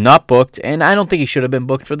foul, not booked, and I don't think he should have been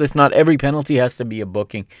booked for this. Not every penalty has to be a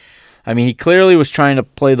booking. I mean, he clearly was trying to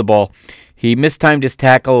play the ball. He mistimed his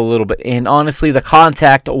tackle a little bit, and honestly, the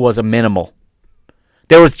contact was minimal.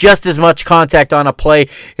 There was just as much contact on a play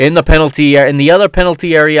in the other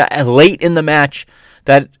penalty area late in the match,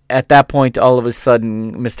 that at that point, all of a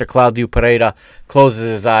sudden, Mr. Claudio Pereira closes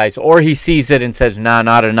his eyes, or he sees it and says, nah,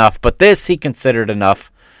 not enough. But this, he considered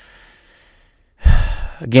enough.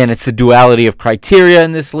 Again, it's the duality of criteria in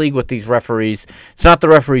this league with these referees. It's not the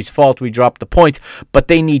referee's fault we dropped the points, but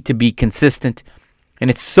they need to be consistent. And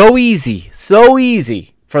it's so easy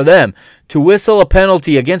for them to whistle a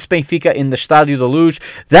penalty against Benfica in the Estádio da Luz.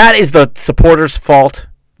 That is the supporters' fault,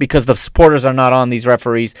 because the supporters are not on these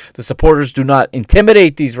referees. The supporters do not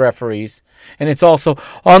intimidate these referees. And it's also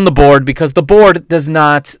on the board, because the board does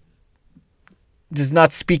not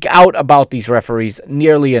speak out about these referees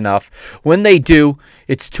nearly enough. When they do,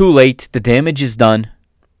 it's too late. The damage is done.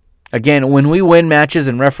 Again, when we win matches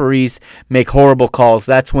and referees make horrible calls,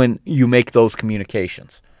 that's when you make those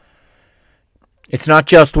communications. It's not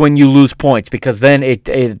just when you lose points, because then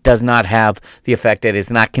it does not have the effect. It is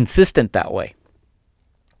not consistent that way.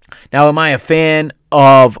 Now, am I a fan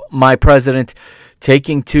of my president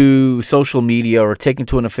taking to social media or taking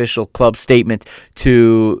to an official club statement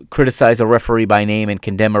to criticize a referee by name and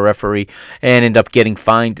condemn a referee and end up getting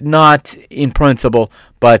fined? Not in principle,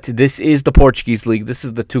 but this is the Portuguese league. This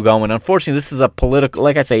is the Tugão. And unfortunately, this is a political,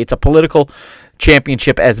 like I say, it's a political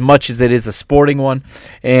championship as much as it is a sporting one.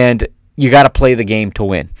 And you got to play the game to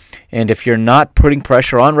win. And if you're not putting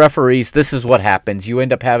pressure on referees, this is what happens. You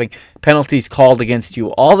end up having penalties called against you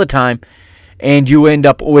all the time, and you end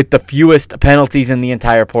up with the fewest penalties in the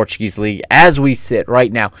entire Portuguese league as we sit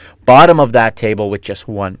right now, bottom of that table with just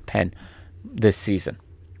one pen this season.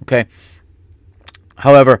 Okay.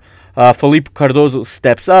 However, Felipe Cardoso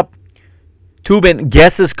steps up. Trubin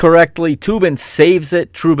guesses correctly. Trubin saves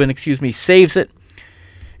it.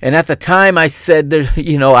 And at the time, I said,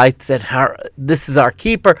 this is our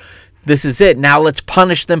keeper. This is it. Now let's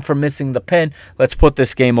punish them for missing the pen. Let's put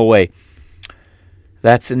this game away.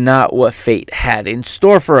 That's not what fate had in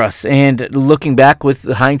store for us. And looking back with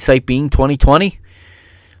the hindsight being 2020,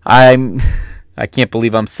 I can't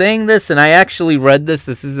believe I'm saying this. And I actually read this.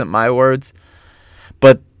 This isn't my words.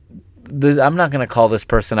 But I'm not going to call this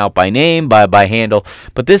person out by name, by handle,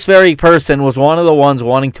 but this very person was one of the ones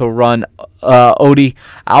wanting to run Odie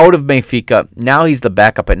out of Benfica. Now he's the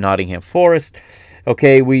backup at Nottingham Forest.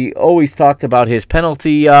 Okay, we always talked about his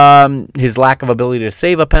penalty, his lack of ability to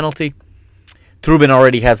save a penalty. Trubin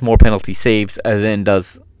already has more penalty saves than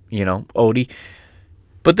does, Odie.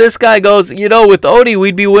 But this guy goes, with Odie,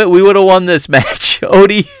 we would have won this match.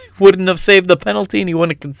 Odie wouldn't have saved the penalty, and he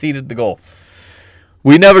wouldn't have conceded the goal.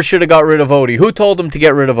 We never should have got rid of Odie. Who told him to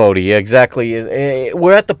get rid of Odie? Yeah, exactly.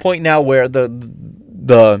 We're at the point now where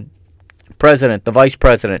the president, the vice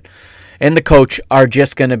president, and the coach are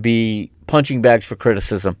just going to be punching bags for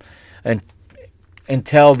criticism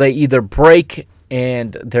until they either break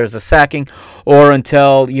and there's a sacking, or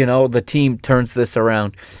until, the team turns this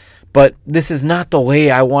around. But this is not the way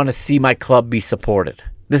I want to see my club be supported.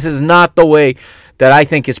 This is not the way that I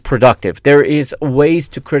think is productive. There is ways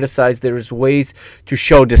to criticize. There is ways to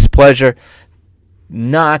show displeasure.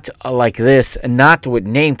 Not like this, not with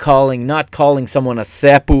name calling, not calling someone a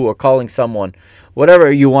sapu or calling someone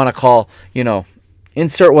whatever you want to call,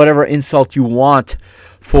 insert whatever insult you want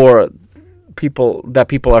for people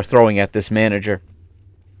are throwing at this manager.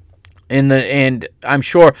 And I'm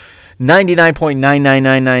sure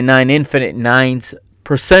 99.99999 infinite nines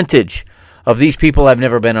percentage of these people have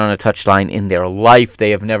never been on a touchline in their life. They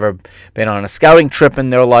have never been on a scouting trip in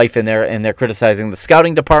their life, and they're criticizing the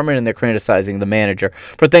scouting department, and they're criticizing the manager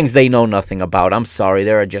for things they know nothing about. I'm sorry,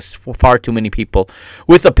 there are just far too many people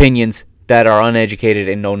with opinions that are uneducated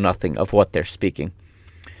and know nothing of what they're speaking.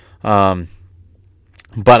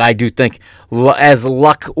 But I do think, as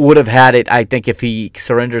luck would have had it, I think if he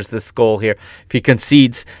surrenders this goal here, if he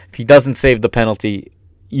concedes, if he doesn't save the penalty,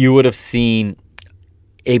 you would have seen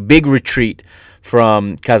a big retreat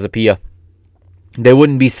from Casa. They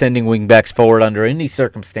wouldn't be sending wingbacks forward under any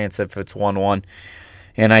circumstance if it's 1-1.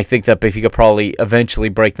 And I think that if he could probably eventually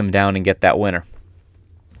break them down and get that winner.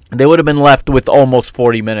 They would have been left with almost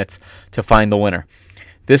 40 minutes to find the winner.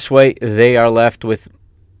 This way, they are left with,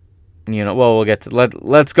 we'll get to,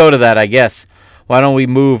 let's go to that, I guess. Why don't we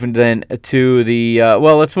move then to the,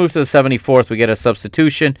 let's move to the 74th. We get a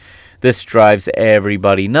substitution. This drives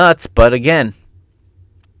everybody nuts, but again,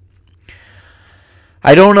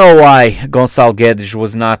 I don't know why Gonçalo Guedes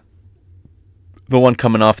was not the one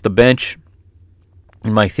coming off the bench.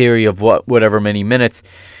 In my theory of whatever many minutes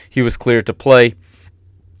he was cleared to play,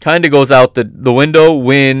 kind of goes out the window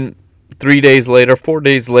when 4 days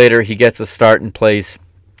later, he gets a start and plays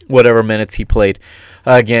whatever minutes he played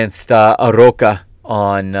against Arouca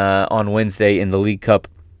on Wednesday in the League Cup.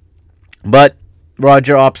 But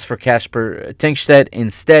Roger opts for Kasper Tengstedt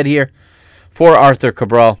instead here for Arthur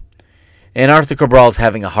Cabral. And Arthur Cabral's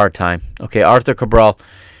having a hard time. Okay, Arthur Cabral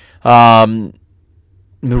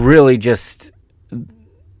really just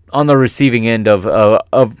on the receiving end of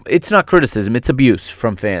it's not criticism, it's abuse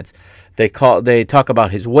from fans. They talk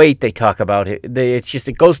about his weight. They talk about it.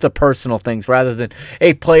 It goes to personal things rather than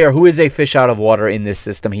a player who is a fish out of water in this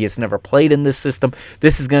system. He has never played in this system.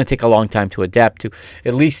 This is going to take a long time to adapt to,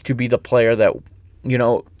 at least to be the player that,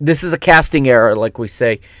 this is a casting error, like we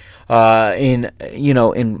say, in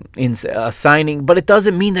signing. But it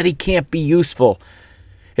doesn't mean that he can't be useful.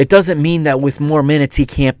 It doesn't mean that with more minutes he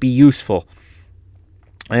can't be useful.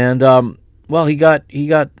 And he got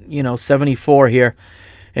 74 here.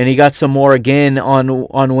 And he got some more again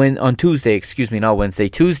on Tuesday, not Wednesday,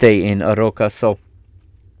 Tuesday in Arouca. So,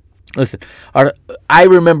 listen, I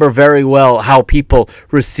remember very well how people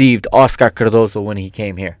received Oscar Cardozo when he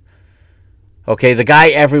came here. Okay, the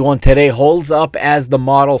guy everyone today holds up as the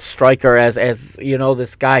model striker, as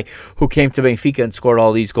this guy who came to Benfica and scored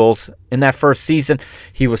all these goals. In that first season,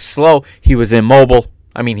 he was slow, he was immobile.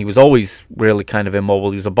 I mean, he was always really kind of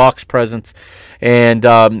immobile. He was a box presence. And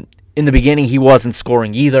in the beginning, he wasn't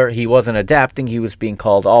scoring either. He wasn't adapting. He was being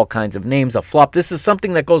called all kinds of names, a flop. This is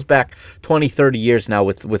something that goes back 20, 30 years now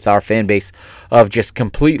with our fan base of just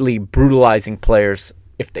completely brutalizing players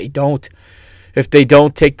if they don't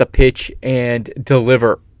take the pitch and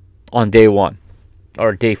deliver on day one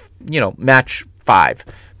or match 5,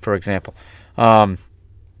 for example.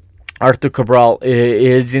 Arthur Cabral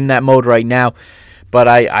is in that mode right now, but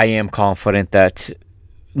I am confident that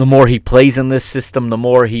the more he plays in this system, the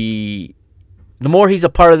more he's a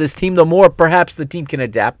part of this team, the more perhaps the team can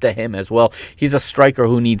adapt to him as well. He's a striker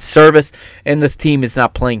who needs service, and this team is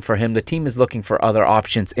not playing for him. The team is looking for other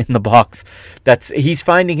options in the box. He's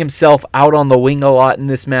finding himself out on the wing a lot in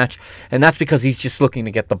this match, and that's because he's just looking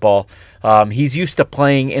to get the ball. He's used to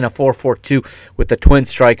playing in a 4-4-2 with the twin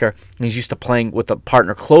striker. He's used to playing with a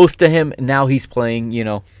partner close to him, and now he's playing,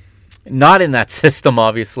 not in that system,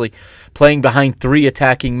 obviously, playing behind 3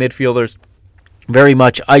 attacking midfielders, very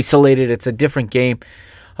much isolated. It's a different game,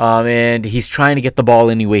 and he's trying to get the ball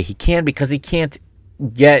any way he can because he can't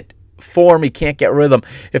get form, he can't get rhythm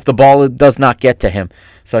if the ball does not get to him.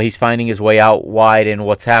 So he's finding his way out wide, and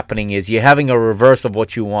what's happening is you're having a reverse of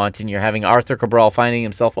what you want, and you're having Arthur Cabral finding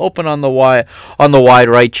himself open on the wide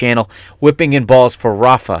right channel, whipping in balls for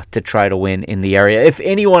Rafa to try to win in the area, if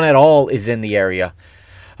anyone at all is in the area.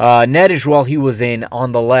 Nedes, while he was in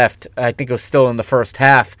on the left, I think it was still in the first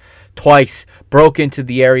half, twice broke into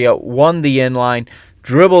the area, won the end line,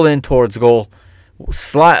 dribbled in towards goal,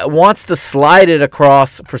 wants to slide it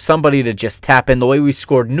across for somebody to just tap in. The way we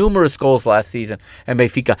scored numerous goals last season, and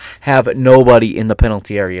Benfica have nobody in the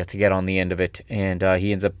penalty area to get on the end of it, and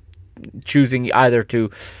he ends up choosing either to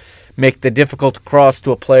make the difficult cross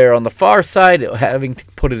to a player on the far side, having to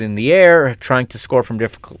put it in the air, trying to score from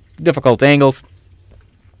difficult angles.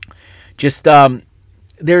 Just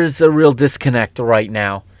there's a real disconnect right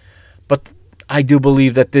now, but I do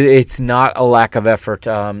believe that it's not a lack of effort.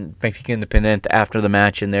 Benfica Independent after the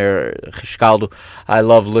match in their rescaldo, I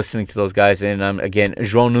love listening to those guys. And again,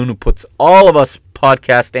 João Nuno puts all of us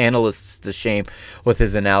podcast analysts to shame with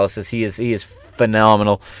his analysis. He is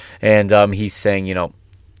phenomenal, and he's saying,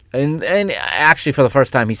 and actually for the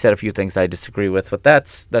first time he said a few things I disagree with, but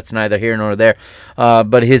that's neither here nor there.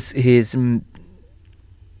 But his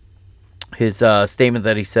statement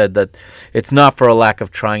that he said that it's not for a lack of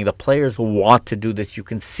trying. The players want to do this. You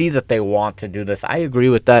can see that they want to do this. I agree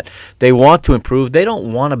with that. They want to improve. They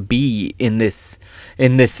don't want to be in this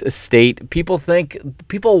state. People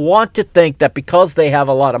want to think that because they have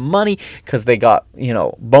a lot of money, because they got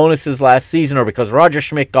bonuses last season, or because Roger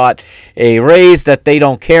Schmidt got a raise, that they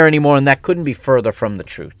don't care anymore, and that couldn't be further from the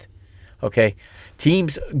truth. Okay,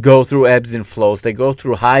 teams go through ebbs and flows. They go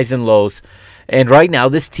through highs and lows. And right now,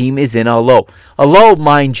 this team is in a low. A low,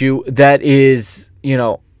 mind you, that is,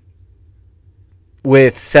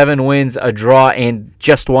 with 7 wins, a draw, and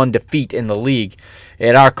just 1 defeat in the league.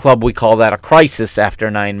 At our club, we call that a crisis after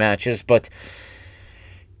 9 matches. But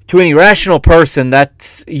to any rational person,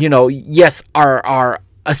 that's, yes, our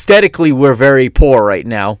aesthetically, we're very poor right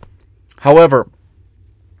now. However,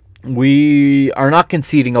 we are not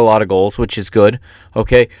conceding a lot of goals, which is good.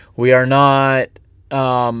 Okay, we're not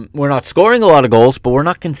scoring a lot of goals, but we're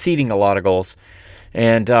not conceding a lot of goals.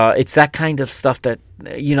 And it's that kind of stuff that,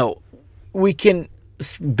 we can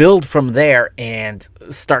build from there and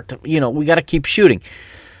start to, we got to keep shooting.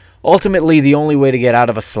 ultimately, the only way to get out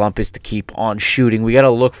of a slump is to keep on shooting. We got to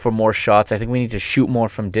look for more shots. I think we need to shoot more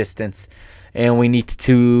from distance, and we need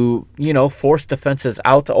to, force defenses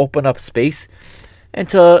out to open up space and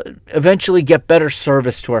to eventually get better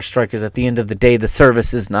service to our strikers. At the end of the day, the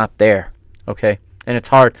service is not there, okay? And it's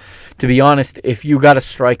hard, to be honest, if you got a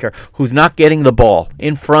striker who's not getting the ball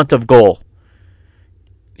in front of goal.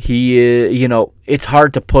 It's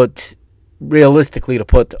hard to put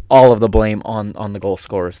all of the blame on the goal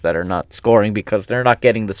scorers that are not scoring because they're not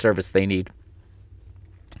getting the service they need.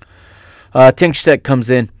 Tinkstedt comes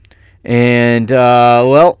in, and,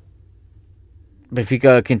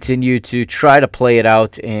 Benfica continue to try to play it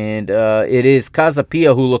out, and it is Casa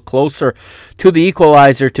who look closer to the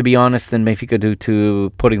equalizer, to be honest, than Benfica due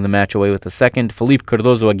to putting the match away with the second. Felipe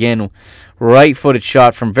Cardoso, again, right-footed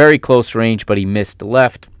shot from very close range, but he missed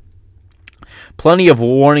left. Plenty of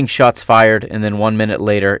warning shots fired, and then 1 minute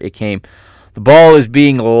later it came. The ball is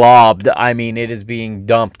being lobbed. I mean, it is being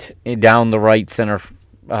dumped down the right center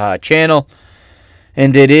channel.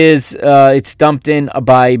 And it's dumped in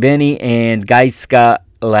by Benny, and Gaisca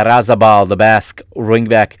Larrazabal, the Basque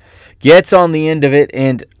wingback, gets on the end of it,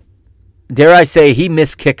 and dare I say, he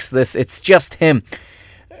miskicks this. It's just him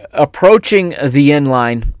approaching the end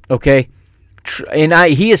line, okay? And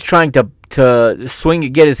he is trying to swing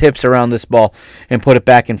it, get his hips around this ball, and put it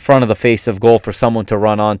back in front of the face of goal for someone to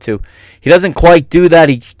run onto. He doesn't quite do that.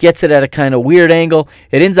 He gets it at a kind of weird angle.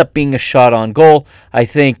 It ends up being a shot on goal. I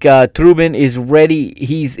think Trubin is ready.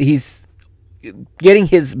 He's getting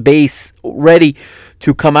his base ready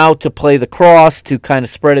to come out to play the cross, to kind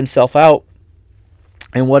of spread himself out.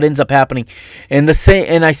 And what ends up happening, and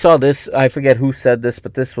I saw this, I forget who said this,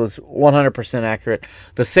 but this was 100% accurate.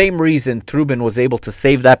 The same reason Trubin was able to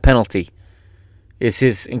save that penalty is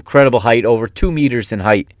his incredible height, over 2 meters in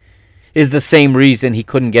height, is the same reason he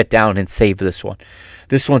couldn't get down and save this one.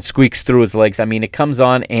 This one squeaks through his legs. I mean, it comes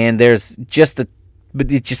on, and it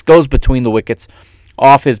just goes between the wickets,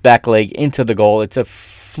 off his back leg, into the goal. It's a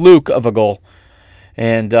fluke of a goal.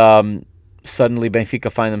 And suddenly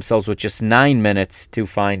Benfica find themselves with just 9 minutes to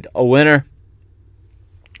find a winner.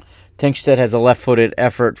 Tinkstedt has a left-footed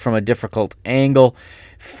effort from a difficult angle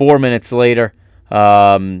 4 minutes later,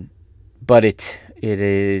 but it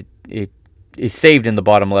is saved in the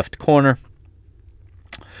bottom left corner.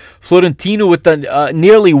 Florentino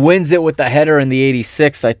nearly wins it with the header in the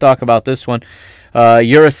 86th. I talk about this one.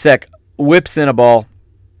 Jurasek whips in a ball.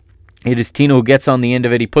 It is Tino who gets on the end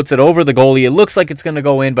of it. He puts it over the goalie. It looks like it's going to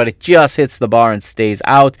go in, but it just hits the bar and stays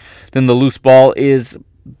out. Then the loose ball is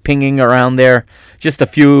pinging around there, just a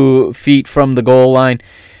few feet from the goal line.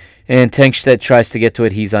 And Tinkstedt tries to get to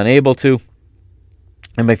it. He's unable to.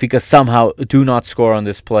 And Benfica somehow do not score on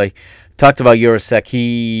this play. Talked about Jurasek.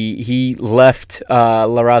 He left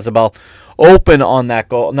Larrazabal open on that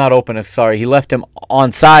goal. Not open, sorry. He left him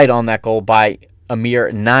onside on that goal by a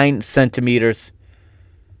mere 9 centimeters.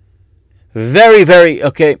 Very, very,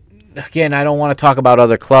 okay, again, I don't want to talk about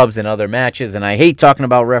other clubs and other matches, and I hate talking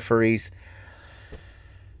about referees.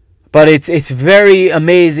 But it's very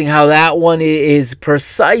amazing how that one is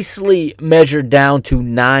precisely measured down to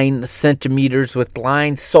 9 centimeters with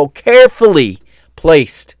lines so carefully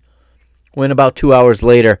placed. When about 2 hours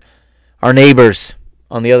later, our neighbors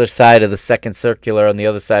on the other side of the second circular, on the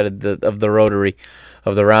other side of the rotary,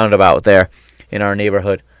 of the roundabout there in our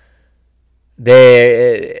neighborhood,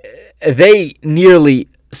 they nearly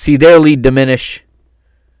see their lead diminish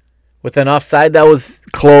with an offside that was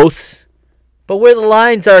close, but where the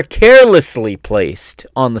lines are carelessly placed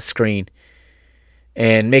on the screen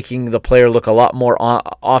and making the player look a lot more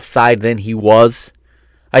offside than he was.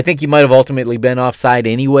 I think he might have ultimately been offside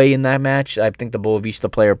anyway in that match. I think the Boavista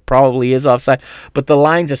player probably is offside, but the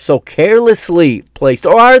lines are so carelessly placed.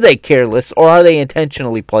 Or are they careless, or are they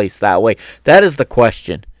intentionally placed that way? That is the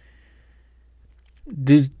question.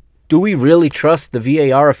 Do we really trust the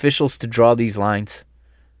VAR officials to draw these lines?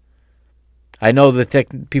 I know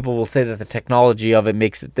people will say that the technology of it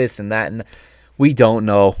makes it this and that, and we don't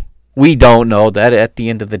know. We don't know that at the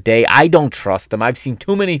end of the day. I don't trust them. I've seen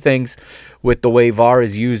too many things with the way VAR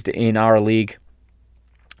is used in our league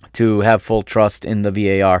to have full trust in the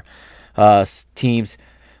VAR teams.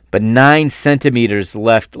 But 9 centimeters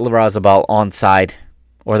left Larrazabal onside,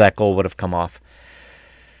 or that goal would have come off.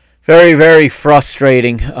 Very, very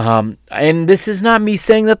frustrating. And this is not me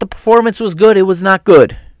saying that the performance was good. It was not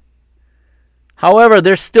good. However,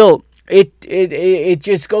 there's still, it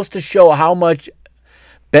just goes to show how much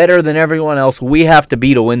better than everyone else we have to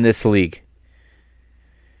be to win this league.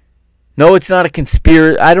 No, it's not a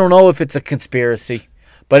conspiracy. I don't know if it's a conspiracy,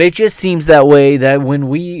 but it just seems that way, that when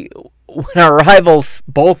our rivals,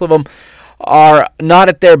 both of them, are not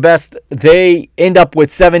at their best. They end up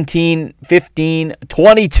with 17, 15,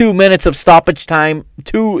 22 minutes of stoppage time,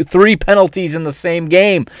 3 penalties in the same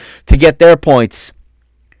game to get their points.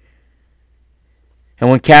 And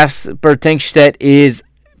when Kasper Tengstedt is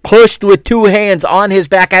pushed with 2 hands on his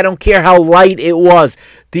back, I don't care how light it was,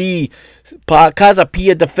 the Casa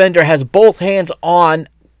Pia defender has both hands on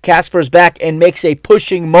Kasper's back and makes a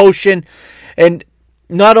pushing motion. And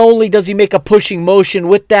not only does he make a pushing motion,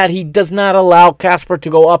 with that, he does not allow Kasper to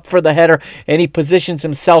go up for the header, and he positions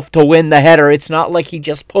himself to win the header. It's not like he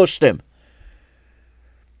just pushed him.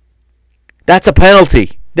 That's a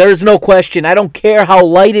penalty. There is no question. I don't care how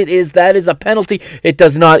light it is. That is a penalty. It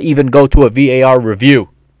does not even go to a VAR review.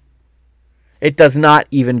 It does not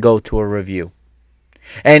even go to a review.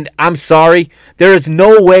 And I'm sorry, there is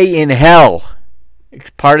no way in hell,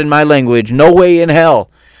 pardon my language, no way in hell,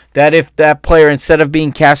 that if that player, instead of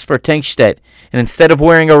being Kasper Tengstedt, and instead of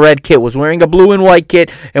wearing a red kit, was wearing a blue and white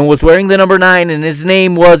kit, and was wearing the number 9, and his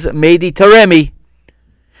name was Mehdi Taremi,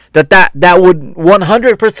 that would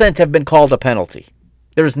 100% have been called a penalty.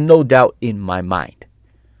 There's no doubt in my mind.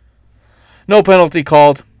 No penalty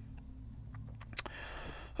called.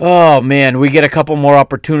 Oh, man, we get a couple more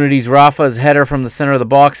opportunities. Rafa's header from the center of the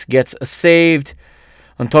box gets saved.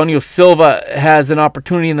 Antonio Silva has an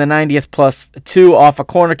opportunity in the 90th +2 off a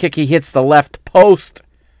corner kick. He hits the left post.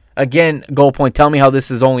 Again, goal point. Tell me how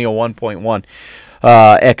this is only a 1.1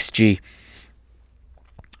 XG.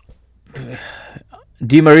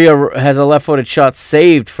 Di Maria has a left-footed shot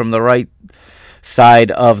saved from the right side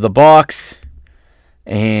of the box.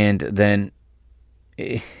 And then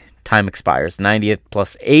time expires. 90th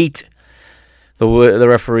 +8. The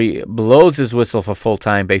referee blows his whistle for full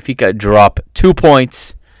time. Benfica drop 2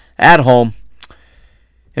 points at home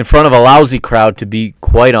in front of a lousy crowd, to be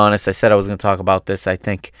quite honest. I said I was going to talk about this, I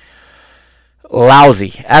think.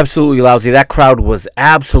 Lousy. Absolutely lousy. That crowd was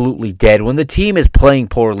absolutely dead. When the team is playing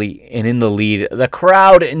poorly and in the lead, the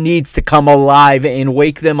crowd needs to come alive and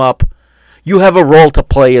wake them up. You have a role to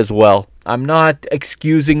play as well. I'm not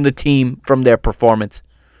excusing the team from their performance.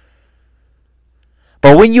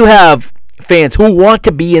 But when you have fans who want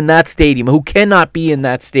to be in that stadium, who cannot be in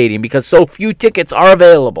that stadium because so few tickets are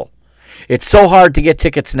available. It's so hard to get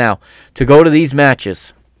tickets now to go to these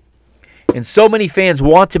matches. And so many fans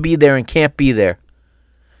want to be there and can't be there.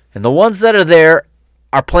 And the ones that are there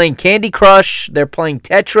are playing Candy Crush, they're playing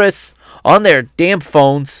Tetris on their damn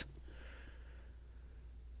phones.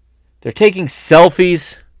 They're taking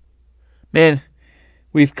selfies. Man,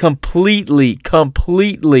 we've completely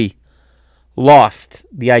lost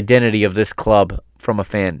the identity of this club from a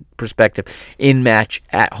fan perspective in match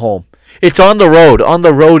at home. It's on the road. On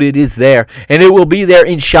the road it is there. And it will be there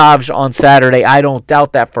in Chaves on Saturday. I don't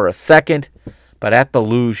doubt that for a second. But at the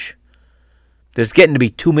Luge, there's getting to be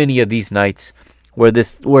too many of these nights where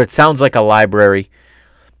it sounds like a library,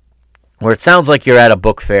 where it sounds like you're at a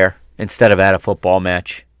book fair instead of at a football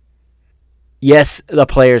match. Yes, the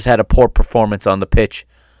players had a poor performance on the pitch,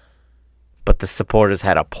 but the supporters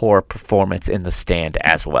had a poor performance in the stand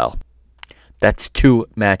as well. That's 2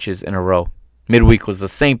 matches in a row. Midweek was the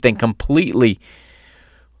same thing, completely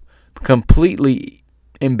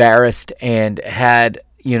embarrassed, and had,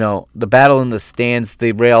 the battle in the stands.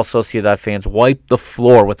 The Real Sociedad fans wiped the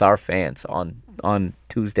floor with our fans on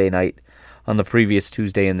Tuesday night, on the previous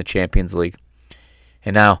Tuesday in the Champions League.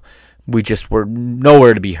 And now we just were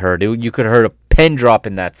nowhere to be heard. You could have heard a pin drop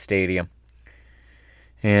in that stadium.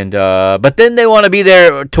 And but then they want to be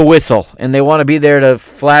there to whistle, and they want to be there to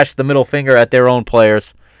flash the middle finger at their own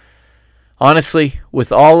players. Honestly,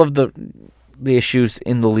 with all of the issues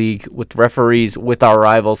in the league, with referees, with our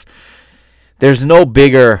rivals, there's no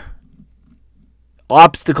bigger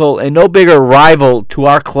obstacle and no bigger rival to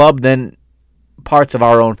our club than parts of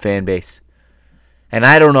our own fan base. And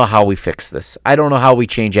I don't know how we fix this. I don't know how we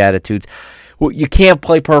change attitudes. You can't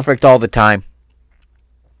play perfect all the time.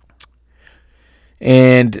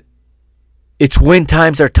 And it's when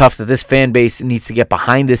times are tough that this fan base needs to get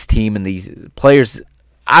behind this team and these players.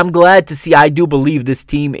 I'm glad to see. I do believe this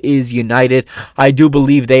team is united. I do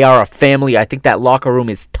believe they are a family. I think that locker room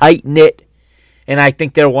is tight-knit. And I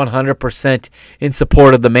think they're 100% in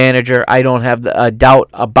support of the manager. I don't have a doubt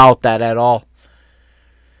about that at all.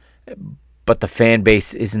 But the fan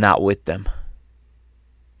base is not with them.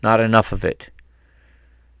 Not enough of it.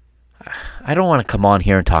 I don't want to come on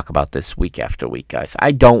here and talk about this week after week, guys.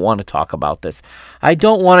 I don't want to talk about this. I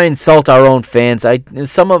don't want to insult our own fans.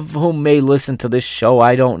 Some of whom may listen to this show.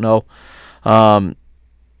 I don't know. But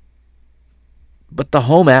the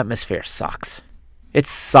home atmosphere sucks. It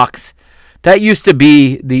sucks. That used to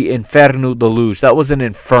be the Inferno de Luz. That was an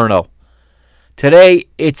inferno. Today,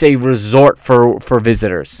 it's a resort for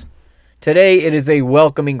visitors. Today, it is a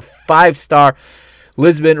welcoming 5-star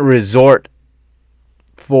Lisbon resort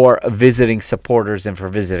for visiting supporters and for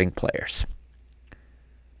visiting players.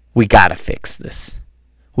 We got to fix this.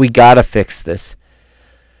 We got to fix this.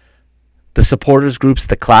 The supporters groups,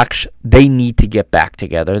 the Claques, they need to get back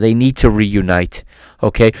together. They need to reunite.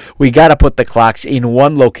 Okay? We got to put the Claques in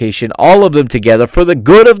one location, all of them together for the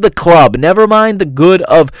good of the club. Never mind the good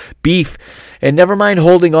of beef. And never mind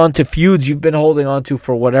holding on to feuds you've been holding on to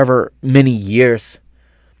for whatever many years.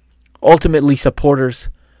 Ultimately, supporters,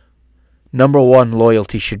 number one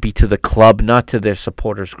loyalty should be to the club, not to their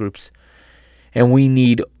supporters groups. And we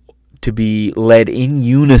need to be led in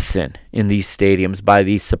unison in these stadiums by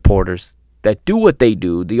these supporters that do what they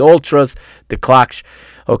do. The ultras, the Claques,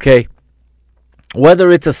 okay? Whether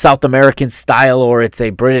it's a South American style or it's a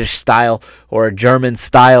British style or a German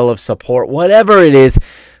style of support, whatever it is,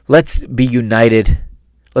 let's be united.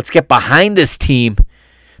 Let's get behind this team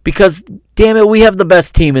because, damn it, we have the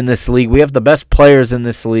best team in this league. We have the best players in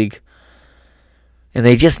this league. And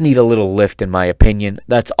they just need a little lift, in my opinion.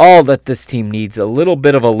 That's all that this team needs, a little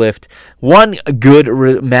bit of a lift. One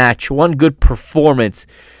good match, one good performance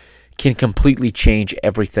can completely change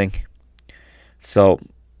everything. So,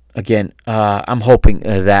 again, I'm hoping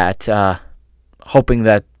that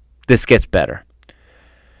this gets better.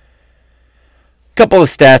 Couple of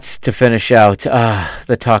stats to finish out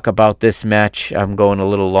the talk about this match. I'm going a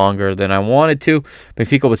little longer than I wanted to.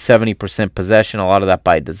 Benfica with 70% possession, a lot of that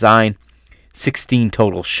by design. 16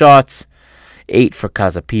 total shots, 8 for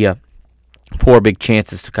Casa, 4 big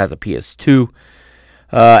chances to Casapia's 2.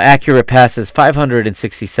 Accurate passes,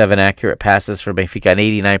 567 accurate passes for Benfica, an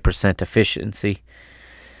 89% efficiency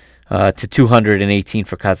to 218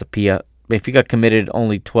 for Casapia. Benfica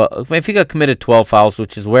committed 12 fouls,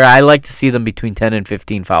 which is where I like to see them between 10 and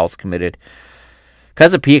 15 fouls committed.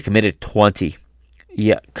 Casapia committed 20.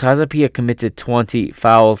 Yeah, Casapia committed 20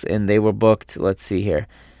 fouls, and they were booked, let's see here.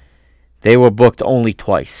 They were booked only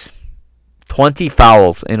twice. 20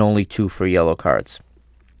 fouls and only 2 for yellow cards.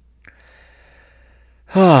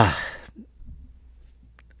 The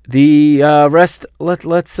rest.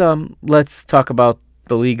 Let's talk about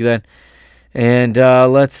the league then, and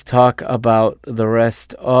let's talk about the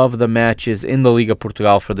rest of the matches in the Liga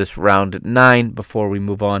Portugal for this round 9 before we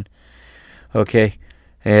move on. Okay,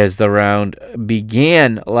 as the round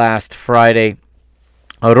began last Friday,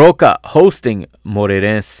 Arouca hosting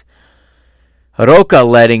Moreirense. Arouca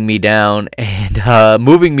letting me down and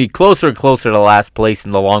moving me closer and closer to last place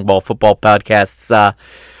in the Long Ball Football Podcast's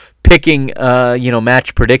picking,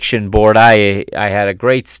 match prediction board. I had a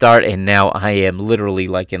great start, and now I am literally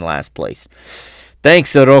like in last place.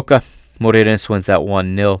 Thanks, Arouca. Moreirense wins that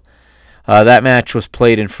 1-0. That match was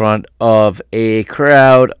played in front of a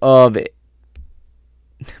crowd of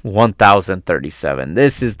 1,037.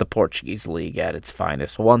 This is the Portuguese league at its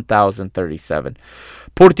finest. 1,037.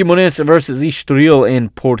 Portimonense versus Estoril in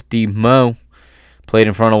Portimão. Played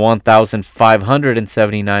in front of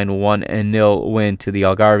 1,579. 1-0 win to the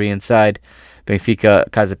Algarvian side. Benfica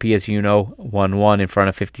Casapia, as you know, 1-1 in front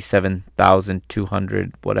of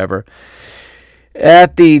 57,200, whatever.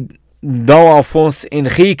 At the Dom Alfonso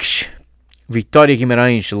Henriques, Vitória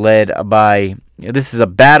Guimarães led by... This is a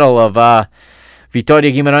battle of...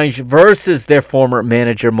 Vitória Guimarães versus their former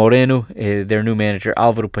manager Moreno. Their new manager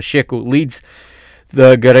Álvaro Pacheco leads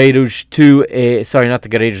the Guerreiros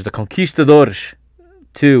the Conquistadores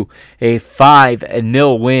to a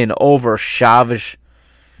 5-0 win over Chaves.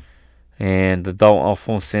 And the Dom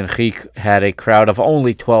Alfonso Henrique had a crowd of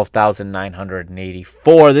only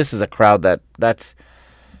 12,984. This is a crowd that's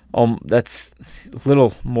a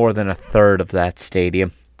little more than a third of that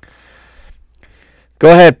stadium.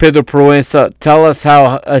 Go ahead, Pedro Proença. Tell us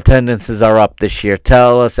how attendances are up this year.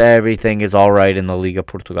 Tell us everything is all right in the Liga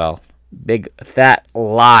Portugal. Big, fat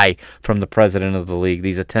lie from the president of the league.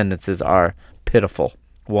 These attendances are pitiful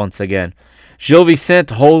once again. Gil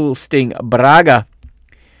Vicente hosting Braga.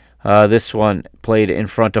 This one played in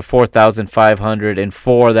front of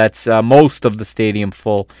 4,504. That's most of the stadium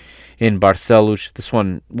full in Barcelos. This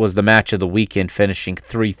one was the match of the weekend, finishing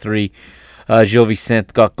 3-3. Gil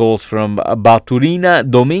Vicente got goals from Baturina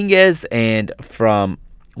Dominguez and from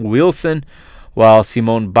Wilson, while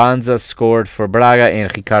Simon Banza scored for Braga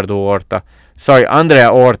and Ricardo Horta. Sorry, Andrea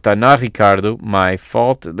Horta, not Ricardo. My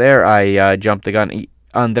fault there. I jumped the gun.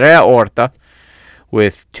 Andrea Horta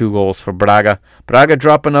with 2 goals for Braga. Braga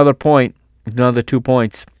drop another 2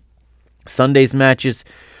 points. Sunday's matches.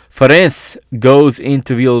 Farense goes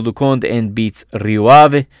into Vila do Conde and beats Rio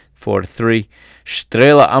Ave 4-3.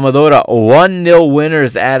 Estrela Amadora 1-0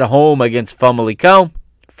 winners at home against Famalicão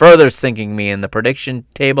further sinking me in the prediction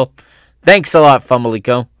table. Thanks a lot,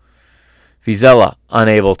 Famalicão. Vizela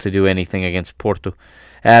unable to do anything against Porto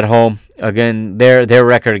at home. Again, their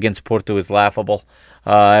record against Porto is laughable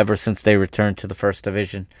ever since they returned to the first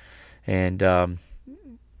division, and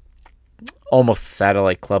almost a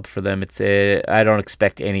satellite club for them. I don't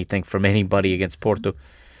expect anything from anybody against Porto.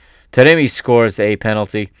 Taremi scores a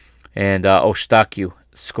penalty, and Eustáquio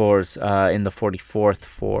scores in the 44th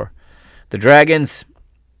for the Dragons.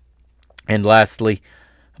 And lastly,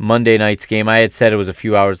 Monday night's game. I had said it was a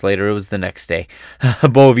few hours later. It was the next day.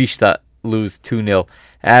 Boavista lose 2-0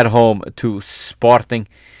 at home to Sporting.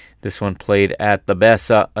 This one played at the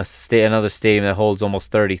Bessa, another stadium that holds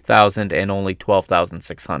almost 30,000 and only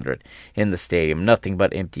 12,600 in the stadium. Nothing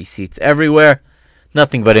but empty seats everywhere.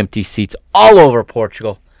 Nothing but empty seats all over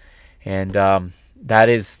Portugal. And that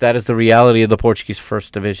is the reality of the Portuguese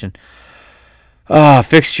First Division.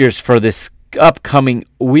 Fixtures for this upcoming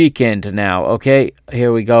weekend now. Okay,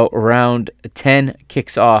 here we go. Round 10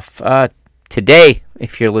 kicks off today,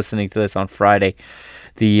 if you're listening to this on Friday.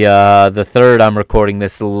 The 3rd, I'm recording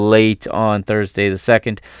this late on Thursday the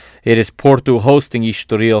 2nd. It is Porto hosting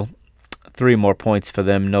Estoril. 3 more points for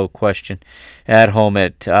them, no question. At home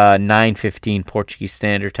at 9:15 Portuguese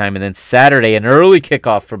Standard Time. And then Saturday, an early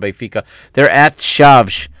kickoff for Benfica. They're at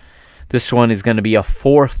Chaves. This one is going to be a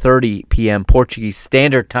 4:30 p.m. Portuguese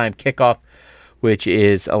Standard Time kickoff, which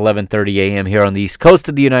is 11:30 a.m. here on the east coast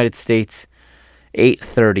of the United States.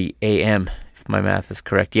 8:30 a.m. if my math is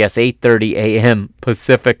correct. Yes, 8:30 a.m.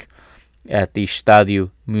 Pacific at the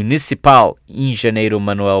Estádio Municipal Engenheiro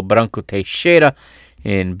Manuel Branco Teixeira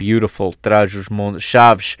in beautiful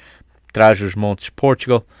Chaves, Trás-os-Montes,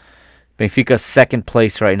 Portugal. Benfica second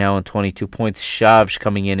place right now on 22 points. Chaves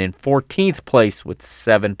coming in 14th place with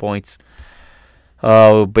 7 points.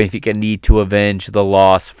 Benfica need to avenge the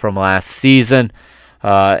loss from last season.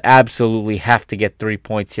 Absolutely have to get 3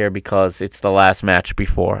 points here because it's the last match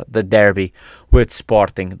before the derby with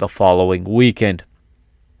Sporting the following weekend.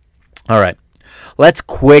 All right, let's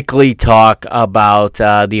quickly talk about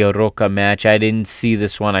the Arouca match. I didn't see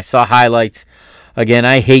this one. I saw highlights. Again,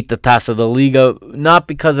 I hate the Taça da Liga, not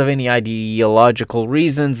because of any ideological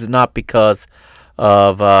reasons, not because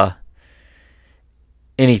of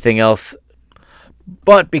anything else,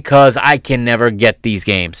 but because I can never get these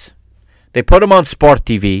games. They put them on Sport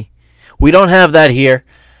TV. We don't have that here.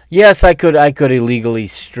 Yes, I could illegally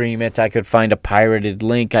stream it. I could find a pirated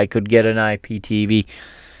link. I could get an IPTV.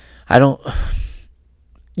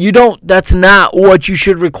 That's not what you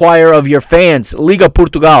should require of your fans. Liga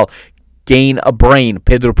Portugal, gain a brain.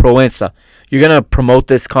 Pedro Proença. You're going to promote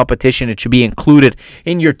this competition. It should be included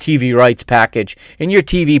in your TV rights package. And your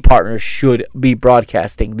TV partners should be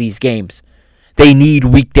broadcasting these games. They need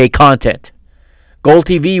weekday content. Goal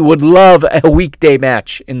TV would love a weekday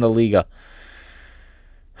match in the Liga.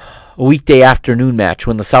 A weekday afternoon match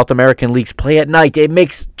when the South American leagues play at night. It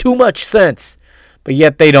makes too much sense. But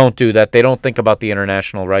yet they don't do that. They don't think about the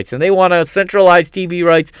international rights. And they want to centralize TV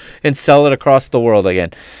rights and sell it across the world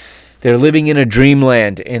again. They're living in a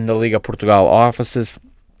dreamland in the Liga Portugal offices.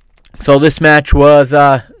 So this match was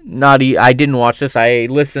I didn't watch this. I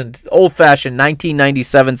listened old-fashioned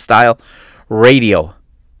 1997 style radio.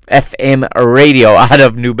 FM radio out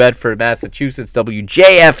of New Bedford, Massachusetts.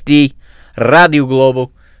 WJFD Radio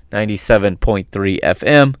Globo 97.3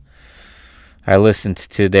 FM. I listened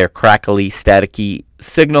to their crackly, staticky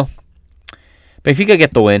signal. Benfica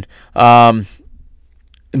get the win. A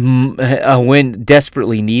win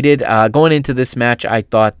desperately needed. Going into this match, I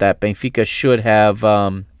thought that Benfica should have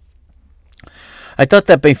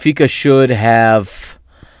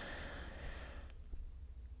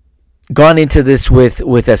gone into this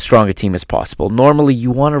with as strong a team as possible. Normally,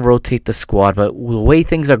 you want to rotate the squad, but the way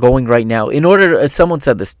things are going right now, as someone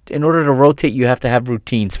said this, in order to rotate, you have to have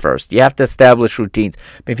routines first. You have to establish routines.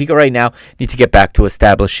 Benfica right now need to get back to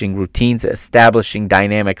establishing routines, establishing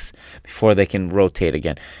dynamics before they can rotate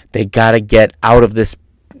again. They got to get out of this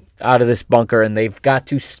bunker, and they've got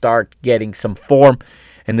to start getting some form,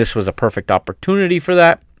 and this was a perfect opportunity for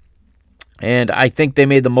that. And I think they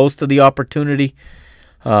made the most of the opportunity.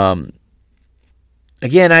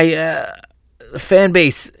 Again, the fan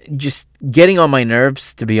base just getting on my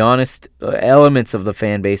nerves, to be honest. Elements of the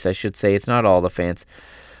fan base, I should say. It's not all the fans,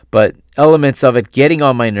 but elements of it getting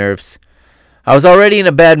on my nerves. I was already in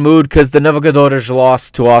a bad mood because the Navigadores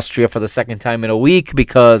lost to Austria for the second time in a week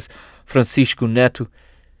because Francisco Neto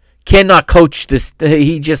cannot coach this.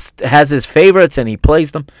 He just has his favorites and he plays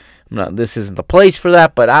them. This isn't the place for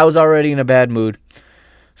that, but I was already in a bad mood.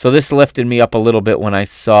 So this lifted me up a little bit when I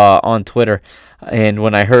saw on Twitter and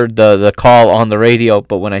when I heard the call on the radio,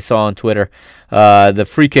 but when I saw on Twitter the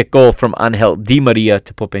free kick goal from Angel Di Maria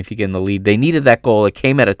to put Benfica in the lead. They needed that goal. It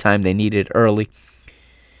came at a time they needed early.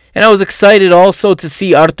 And I was excited also to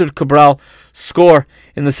see Artur Cabral score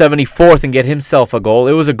in the 74th and get himself a goal.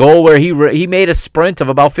 It was a goal where he made a sprint of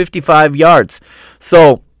about 55 yards.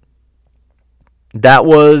 So that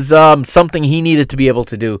was something he needed to be able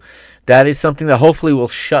to do. That is something that hopefully will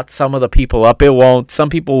shut some of the people up. It won't. Some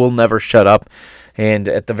people will never shut up. And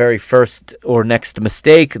at the very first or next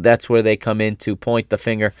mistake, that's where they come in to point the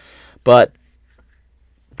finger. But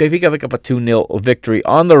Benfica pick up a 2-0 victory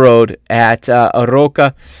on the road at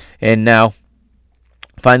Arouca. And now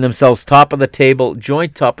find themselves top of the table,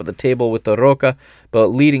 joint top of the table with Arouca, but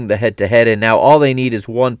leading the head-to-head. And now all they need is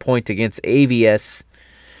 1 point against AVS.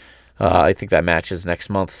 I think that match is next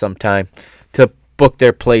month sometime, to book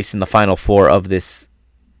their place in the Final Four of this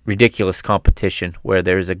ridiculous competition where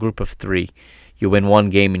there's a group of 3. You win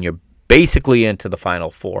one game and you're basically into the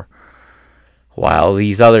Final Four, while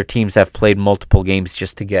these other teams have played multiple games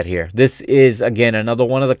just to get here. This is, again, another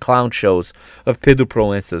one of the clown shows of Pedro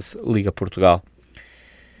Proença's Liga Portugal.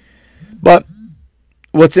 But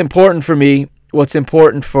what's important for me, what's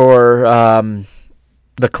important for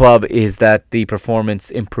the club, is that the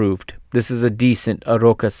performance improved. This is a decent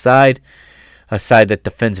Arouca side, a side that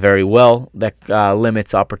defends very well, that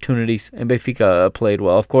limits opportunities, and Benfica played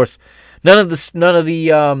well. Of course, none of the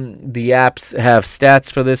apps have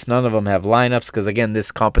stats for this. None of them have lineups because, again,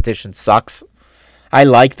 this competition sucks. I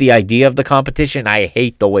like the idea of the competition. I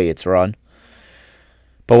hate the way it's run.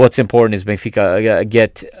 But what's important is Benfica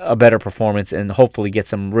get a better performance and hopefully get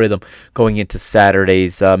some rhythm going into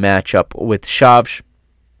Saturday's matchup with Chaves.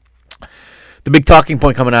 The big talking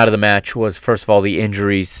point coming out of the match was, first of all, the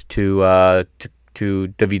injuries to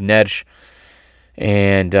David Neres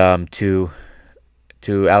and to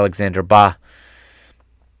Alexander Ba.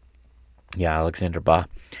 Yeah, Alexander Ba.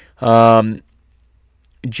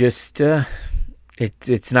 It's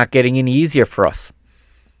not getting any easier for us.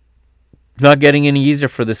 Not getting any easier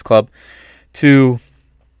for this club to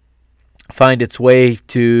find its way,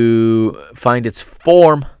 to find its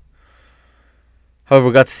form. However,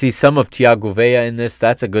 we got to see some of Thiago Villa in this.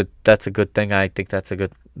 That's a good thing. I think that's a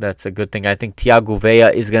good thing. I think Thiago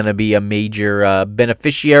Villa is going to be a major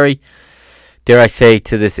beneficiary, dare I say,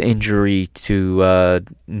 to this injury to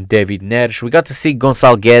David Neres. We got to see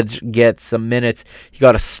Gonçalo Guedes get some minutes. He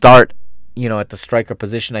got a start, at the striker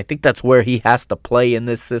position. I think that's where he has to play in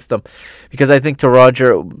this system, because I think to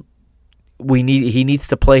Roger, he needs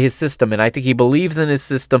to play his system, and I think he believes in his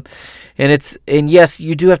system. And yes,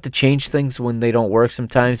 you do have to change things when they don't work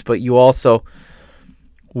sometimes, but you also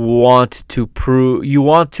want to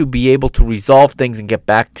be able to resolve things and get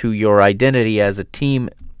back to your identity as a team.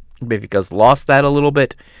 Benfica's lost that a little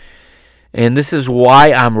bit, and this is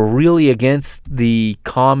why I'm really against the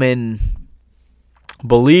common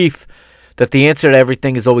belief that the answer to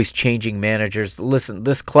everything is always changing managers. Listen,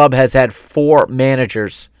 this club has had 4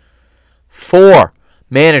 managers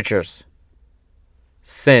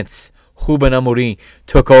since Ruben Amorim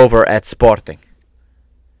took over at Sporting.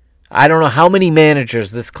 I don't know how many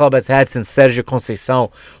managers this club has had since Sérgio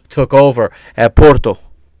Conceição took over at Porto.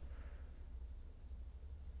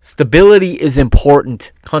 Stability is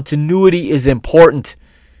important. Continuity is important.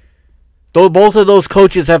 Though both of those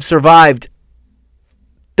coaches have survived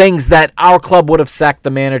things that our club would have sacked the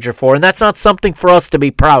manager for, and that's not something for us to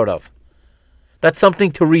be proud of. That's something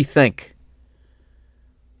to rethink.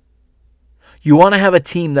 You want to have a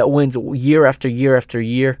team that wins year after year after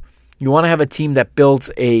year. You want to have a team that builds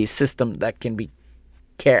a system that can be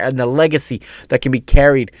and a legacy that can be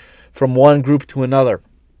carried from one group to another.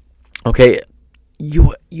 Okay,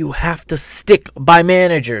 you have to stick by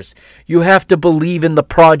managers. You have to believe in the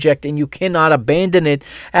project, and you cannot abandon it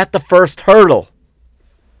at the first hurdle.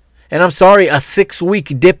 And I'm sorry, a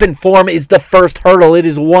 6-week dip in form is the first hurdle. It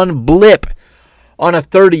is one blip on a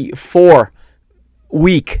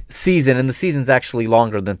 34-week season. And the season's actually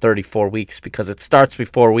longer than 34 weeks because it starts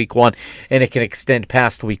before week 1 and it can extend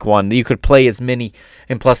past week 1. You could play as many,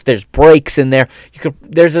 and plus there's breaks in there.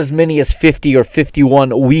 There's as many as 50 or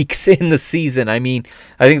 51 weeks in the season. I mean,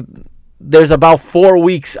 I think there's about 4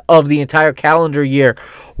 weeks of the entire calendar year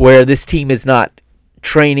where this team is not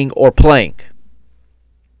training or playing.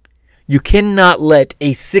 You cannot let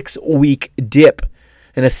a 6-week dip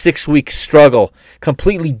and a 6-week struggle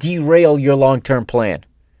completely derail your long-term plan.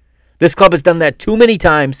 This club has done that too many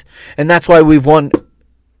times, and that's why we've won,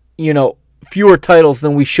 fewer titles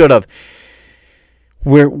than we should have.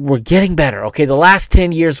 We're getting better, okay? The last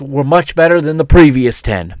 10 years were much better than the previous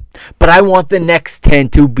 10. But I want the next 10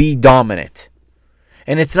 to be dominant.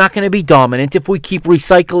 And it's not going to be dominant if we keep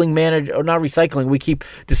recycling we keep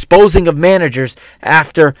disposing of managers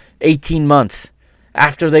after 18 months.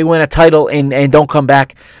 After they win a title and don't come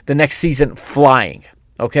back the next season flying,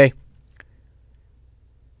 okay?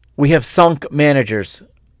 We have sunk managers.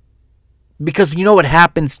 Because you know what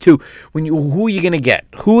happens too, who are you going to get?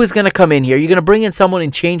 Who is going to come in here? You're going to bring in someone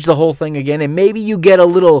and change the whole thing again, and maybe you get a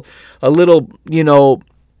little,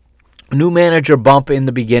 new manager bump in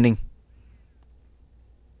the beginning.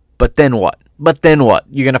 But then what?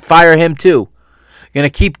 You're going to fire him too. You're going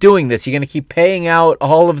to keep doing this. You're going to keep paying out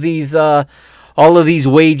all of these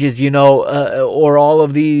wages, or all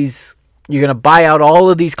of these. You're going to buy out all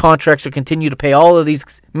of these contracts or continue to pay all of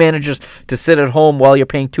these managers to sit at home while you're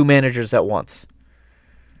paying two managers at once.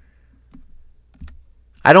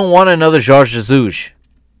 I don't want another Jorge Jesus.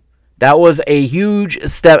 That was a huge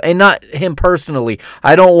step, and not him personally.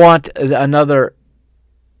 I don't want another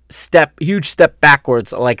huge step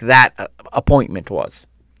backwards like that appointment was.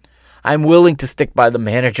 I'm willing to stick by the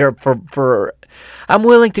manager I'm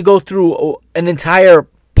willing to go through an entire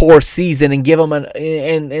poor season and give him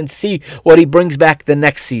and see what he brings back the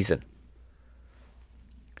next season.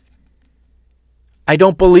 I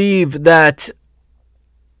don't believe that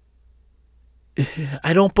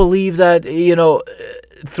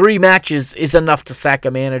 3 matches is enough to sack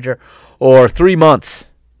a manager, or 3 months.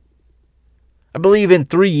 I believe in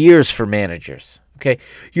 3 years for managers. Okay,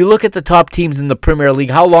 you look at the top teams in the Premier League.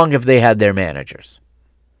 How long have they had their managers?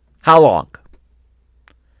 How long?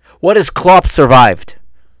 What has Klopp survived?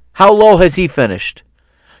 How low has he finished?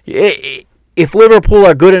 If Liverpool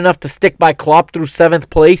are good enough to stick by Klopp through 7th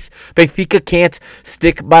place, Benfica can't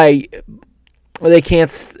stick by. They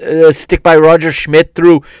can't stick by Roger Schmidt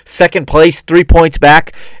through 2nd place, 3 points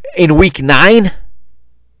back in week 9.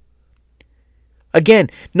 Again,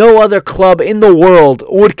 no other club in the world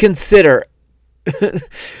would consider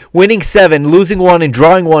winning 7, losing 1, and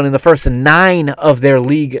drawing 1 in the first 9 of their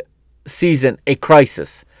league season a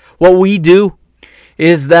crisis. What we do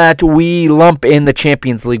is that we lump in the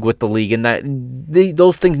Champions League with the league, and that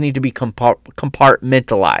those things need to be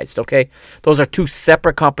compartmentalized, okay? Those are 2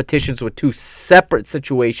 separate competitions with 2 separate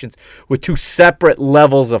situations, with 2 separate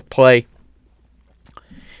levels of play.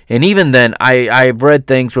 And even then, I've read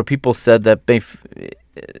things where people said that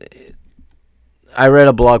I read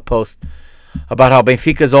a blog post about how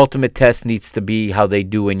Benfica's ultimate test needs to be how they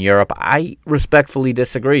do in Europe. I respectfully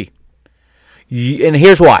disagree. And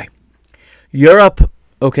here's why. Europe,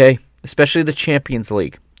 okay, especially the Champions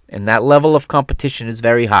League, and that level of competition is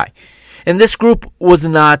very high. And this group was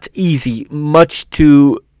not easy, much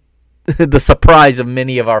to the surprise of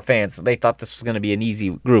many of our fans. They thought this was going to be an easy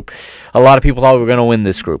group. A lot of people thought we were going to win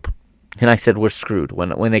this group. And I said, we're screwed.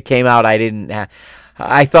 When they came out,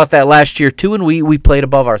 I thought that last year too, and we played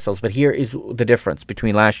above ourselves. But here is the difference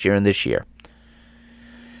between last year and this year.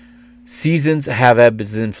 Seasons have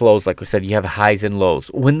ebbs and flows. Like we said, you have highs and lows.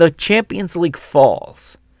 When the Champions League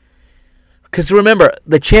falls, because remember,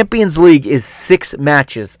 the Champions League is 6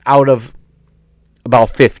 matches out of about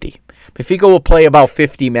 50. Benfica will play about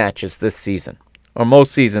 50 matches this season. Or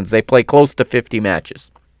most seasons, they play close to 50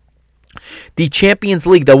 matches. The Champions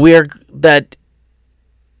League, that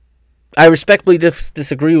I respectfully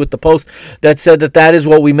disagree with the post that said that is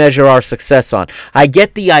what we measure our success on. I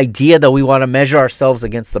get the idea that we want to measure ourselves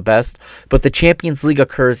against the best, but the Champions League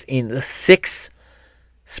occurs in 6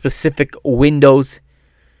 specific windows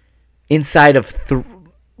inside of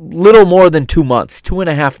little more than 2 months,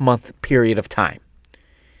 2.5 month period of time.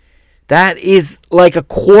 That is like a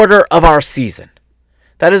quarter of our season.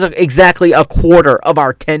 That is exactly a quarter of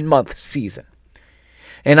our 10-month season.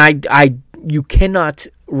 And you cannot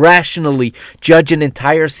rationally judge an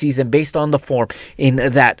entire season based on the form in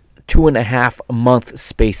that 2.5 month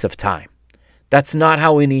space of time. That's not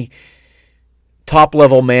how any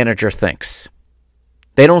top-level manager thinks.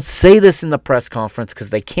 They don't say this in the press conference because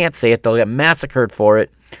they can't say it. They'll get massacred for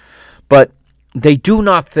it. But they do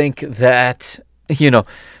not think that,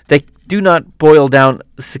 they do not boil down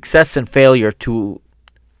success and failure to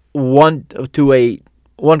one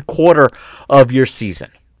quarter of your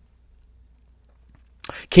season.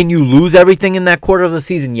 Can you lose everything in that quarter of the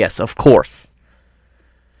season? Yes, of course.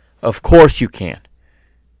 Of course you can.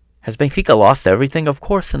 Has Benfica lost everything? Of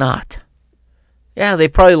course not. Yeah, they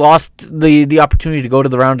probably lost the opportunity to go to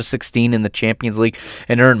the round of 16 in the Champions League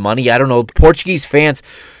and earn money. I don't know. Portuguese fans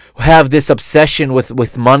have this obsession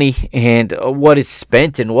with money and what is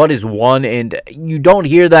spent and what is won, and you don't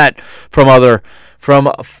hear that from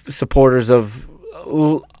supporters of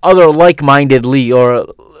other like-minded league or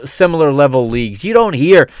similar level leagues, you don't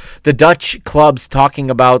hear the Dutch clubs talking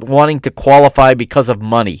about wanting to qualify because of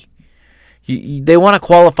money. They want to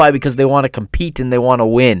qualify because they want to compete and they want to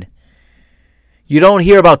win. You don't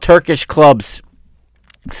hear about Turkish clubs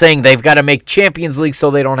saying they've got to make Champions League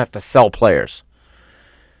so they don't have to sell players.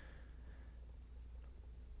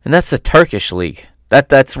 And that's the Turkish league.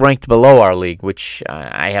 That's ranked below our league, which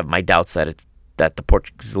I have my doubts that the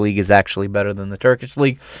Portuguese league is actually better than the Turkish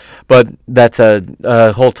league. But that's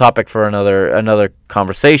a whole topic for another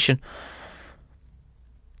conversation.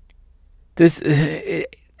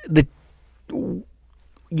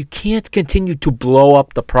 You can't continue to blow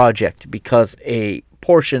up the project because a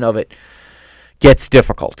portion of it gets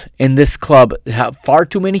difficult. And this club far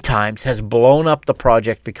too many times has blown up the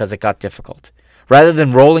project because it got difficult, rather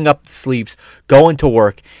than rolling up the sleeves, going to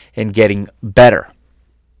work, and getting better.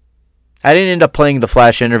 I didn't end up playing the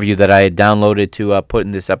flash interview that I had downloaded to put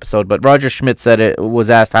in this episode, but Roger Schmidt was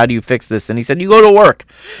asked, how do you fix this? And he said, you go to work.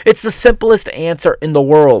 It's the simplest answer in the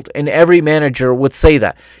world, and every manager would say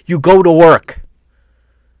that. You go to work.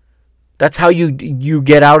 That's how you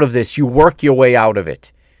get out of this. You work your way out of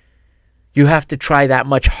it. You have to try that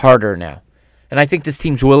much harder now. And I think this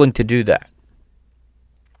team's willing to do that.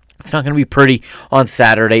 It's not going to be pretty on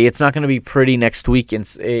Saturday. It's not going to be pretty next week in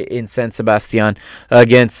San Sebastian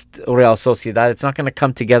against Real Sociedad. It's not going to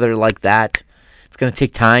come together like that. It's going to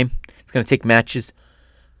take time. It's going to take matches.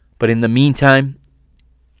 But in the meantime,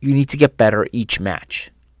 you need to get better each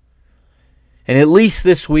match. And at least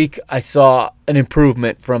this week, I saw an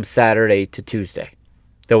improvement from Saturday to Tuesday.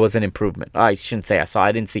 There was an improvement. I shouldn't say I saw.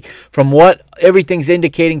 I didn't see. From what everything's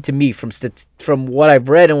indicating to me, from what I've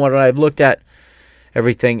read and what I've looked at,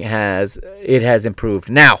 everything has improved.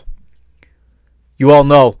 Now, you all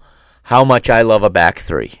know how much I love a back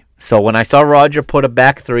three. So when I saw Roger put a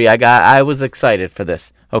back three, I was excited for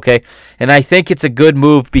this. Okay, and I think it's a good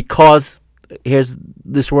move because here's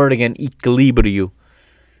this word again: equilibrio.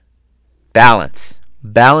 Balance.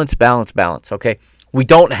 Okay, we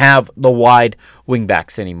don't have the wide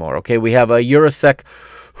wingbacks anymore. Okay, we have a Jurasek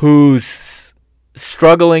who's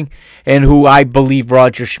struggling and who I believe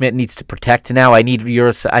Roger Schmidt needs to protect now. I think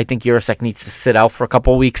Jurasek needs to sit out for a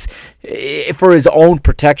couple of weeks for his own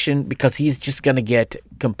protection because he's just going to get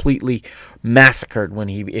completely massacred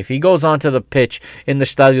if he goes onto the pitch in the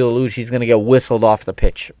Stadio Luz. He's going to get whistled off the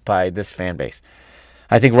pitch by this fan base.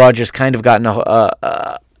 I think Roger's kind of gotten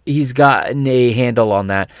he's gotten a handle on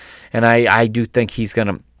that, and I do think we're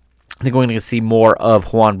going to see more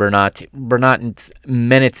of Juan Bernat. Bernat's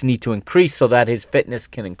minutes need to increase so that his fitness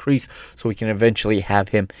can increase, so we can eventually have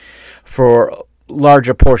him for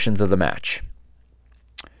larger portions of the match.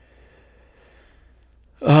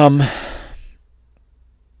 Yeah,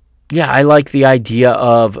 I like the idea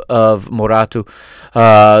of Moratu,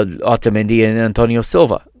 Otamendi, and Antonio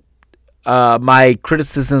Silva. My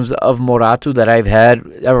criticisms of Moratu that I've had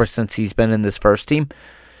ever since he's been in this first team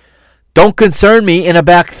don't concern me in a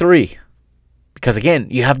back three. Because, again,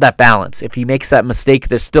 you have that balance. If he makes that mistake,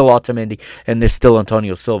 there's still Otamendi and there's still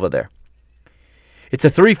Antonio Silva there. It's a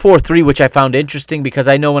 3-4-3, which I found interesting because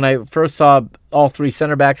I know when I first saw all three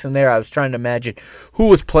center backs in there, I was trying to imagine who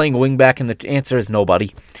was playing wing back, and the answer is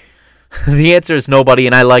nobody. The answer is nobody,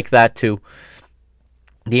 and I like that too.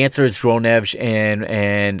 The answer is Dronevj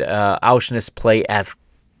and Auschnitz play as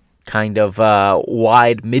kind of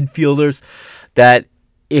wide midfielders that,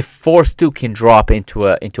 if forced to, can drop into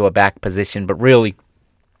a back position, but really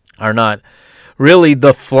are not. Really,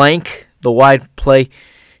 the flank, the wide play,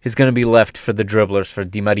 is going to be left for the dribblers, for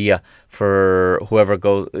Di Maria, for whoever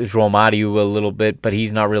goes, João Mario a little bit, but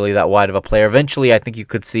he's not really that wide of a player. Eventually, I think you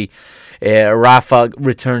could see Rafa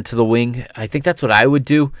return to the wing. I think that's what I would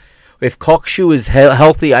do. If Kokshu is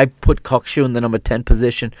healthy, I put Kokshu in the number 10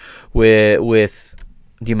 position with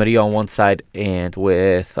Di Maria on one side and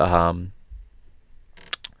with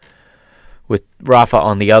Rafa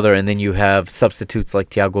on the other, and then you have substitutes like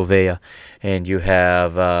Thiago Vea, and you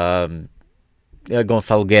have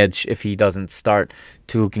Gonçalo Guedes, if he doesn't start,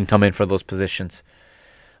 who can come in for those positions.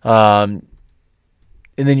 And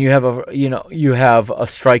then you have a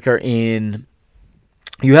striker in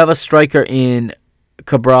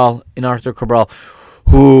Cabral, in Arthur Cabral,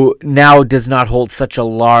 who now does not hold such a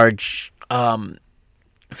large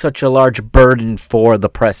burden for the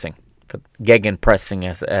pressing, for Gegen pressing,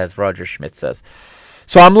 as Roger Schmidt says.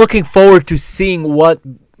 So I'm looking forward to seeing what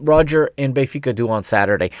Roger and Benfica do on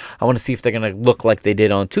Saturday. I want to see if they're going to look like they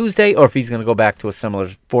did on Tuesday, or if he's going to go back to a similar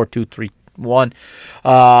 4-2-3-1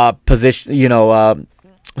 position,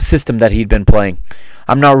 system that he'd been playing.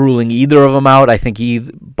 I'm not ruling either of them out. I think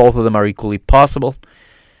both of them are equally possible.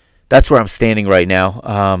 that's where I'm standing right now.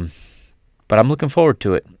 But I'm looking forward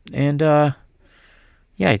to it. And I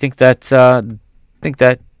think that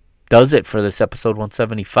does it for this episode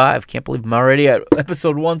 175. Can't believe I'm already at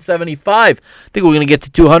episode 175. I think we're going to get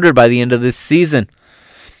to 200 by the end of this season.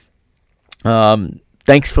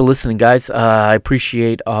 Thanks for listening, guys. I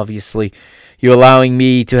appreciate, obviously, you allowing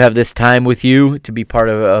me to have this time with you, to be part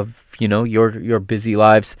of your busy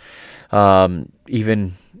lives.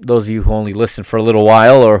 Even those of you who only listen for a little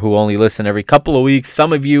while or who only listen every couple of weeks.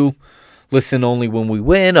 Some of you listen only when we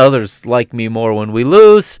win. Others like me more when we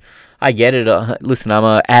lose. I get it. Listen, I'm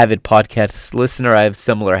an avid podcast listener. I have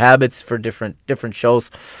similar habits for different shows,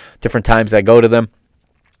 different times I go to them.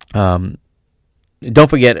 Don't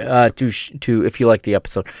forget to if you like the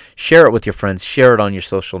episode, share it with your friends. Share it on your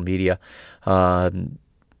social media. I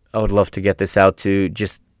would love to get this out to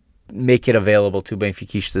just make it available to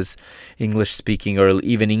Benfiquistas, English-speaking or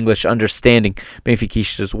even English-understanding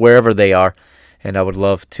Benfiquistas wherever they are. And I would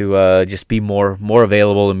love to just be more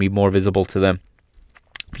available and be more visible to them.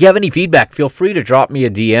 If you have any feedback, feel free to drop me a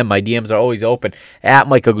DM. My DMs are always open at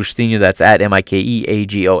Mike Agostinho. That's at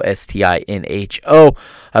MikeAgostinho.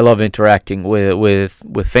 I love interacting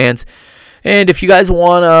with fans. And if you guys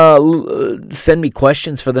want to send me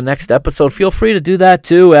questions for the next episode, feel free to do that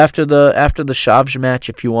too. After the Chaves match,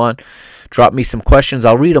 if you want, drop me some questions.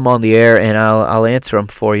 I'll read them on the air and I'll answer them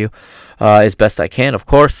for you as best I can, of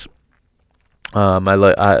course. I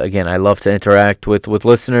love to interact with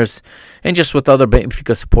listeners and just with other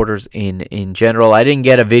Benfica supporters in general. I didn't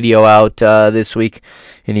get a video out this week,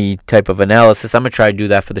 any type of analysis. I'm going to try to do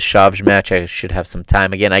that for the Chaves match. I should have some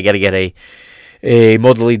time. Again, I got to get a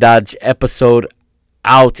Modalidades episode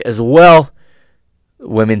out as well.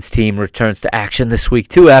 Women's team returns to action this week,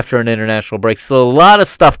 too, after an international break. So a lot of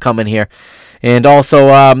stuff coming here. And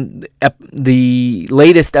also, the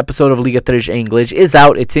latest episode of Liga 3 English is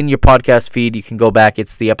out. It's in your podcast feed. You can go back.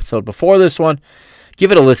 It's the episode before this one.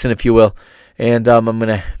 Give it a listen, if you will. And I'm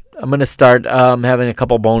gonna start having a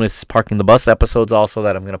couple bonus Parking the Bus episodes also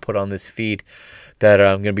that I'm gonna put on this feed. That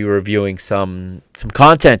I'm gonna be reviewing some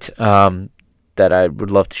content that I would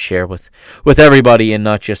love to share with everybody and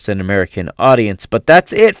not just an American audience. But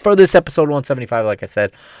that's it for this episode 175. Like I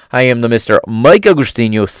said, I am the Mr. Mike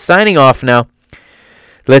Agostinho signing off now.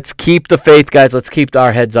 Let's keep the faith, guys. Let's keep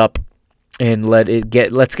our heads up and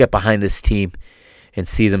let's get behind this team and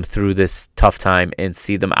see them through this tough time and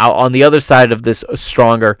see them out on the other side of this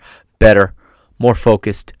stronger, better, more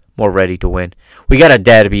focused, more ready to win. We got a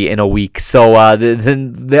derby in a week, so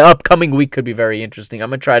the upcoming week could be very interesting. I'm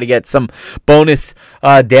going to try to get some bonus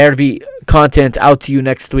derby content out to you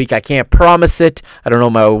next week. I can't promise it. I don't know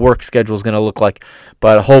what my work schedule is going to look like,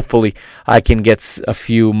 but hopefully I can get a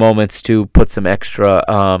few moments to put some extra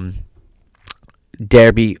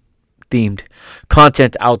derby-themed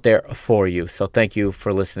content out there for you. So thank you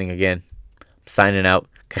for listening again. I'm signing out.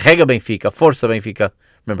 Carrega Benfica, Força Benfica.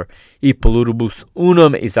 Remember, E Pluribus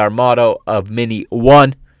Unum is our motto of many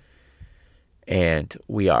one. And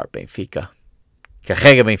we are Benfica.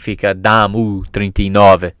 Carrega Benfica, Damu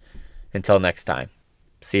 39. Until next time.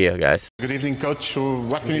 See you guys. Good evening, Coach.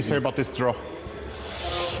 What can you say about this draw?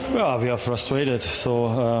 Yeah, we are frustrated. So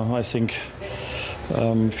I think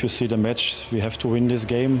if you see the match, we have to win this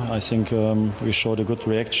game. I think we showed a good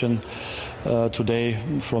reaction today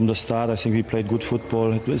from the start. I think we played good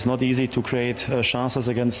football. It's not easy to create chances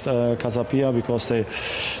against Casa because they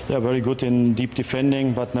are very good in deep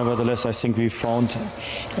defending, but nevertheless I think we found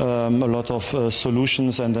a lot of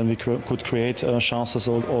solutions, and then we could create chances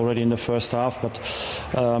already in the first half. But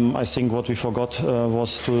I think what we forgot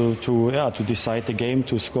was to decide the game,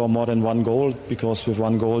 to score more than one goal, because with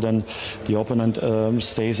one goal then the opponent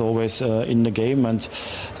stays always in the game, and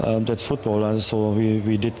that's football. So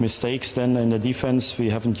we did mistakes then in the defense. We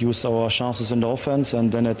haven't used our chances in the offense, and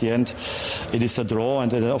then at the end it is a draw,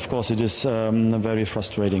 and of course it is very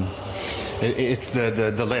frustrating. It's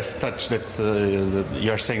the last touch that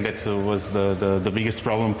you're saying that was the biggest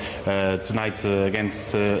problem tonight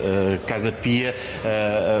against Casa Pia.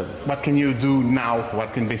 What can you do now?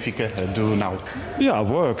 What can Benfica do now? Yeah,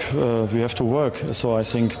 work. We have to work. So I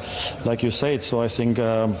think, like you said, so I think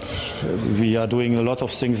we are doing a lot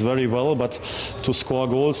of things very well, but to score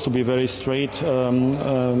goals, to be very straight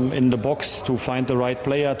in the box, to find the right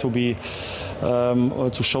player, to be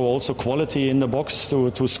to show also quality in the box,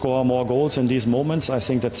 to score more goals. goals in these moments. I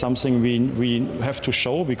think that's something we have to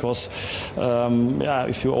show, because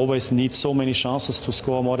if you always need so many chances to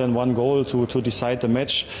score more than one goal to decide the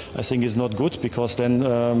match, I think is not good, because then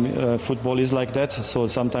football is like that. So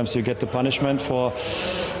sometimes you get the punishment for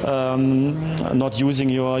not using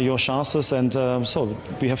your chances, and so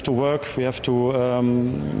we have to work, we have to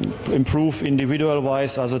improve individual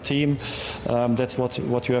wise as a team. That's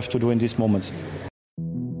what you have to do in these moments.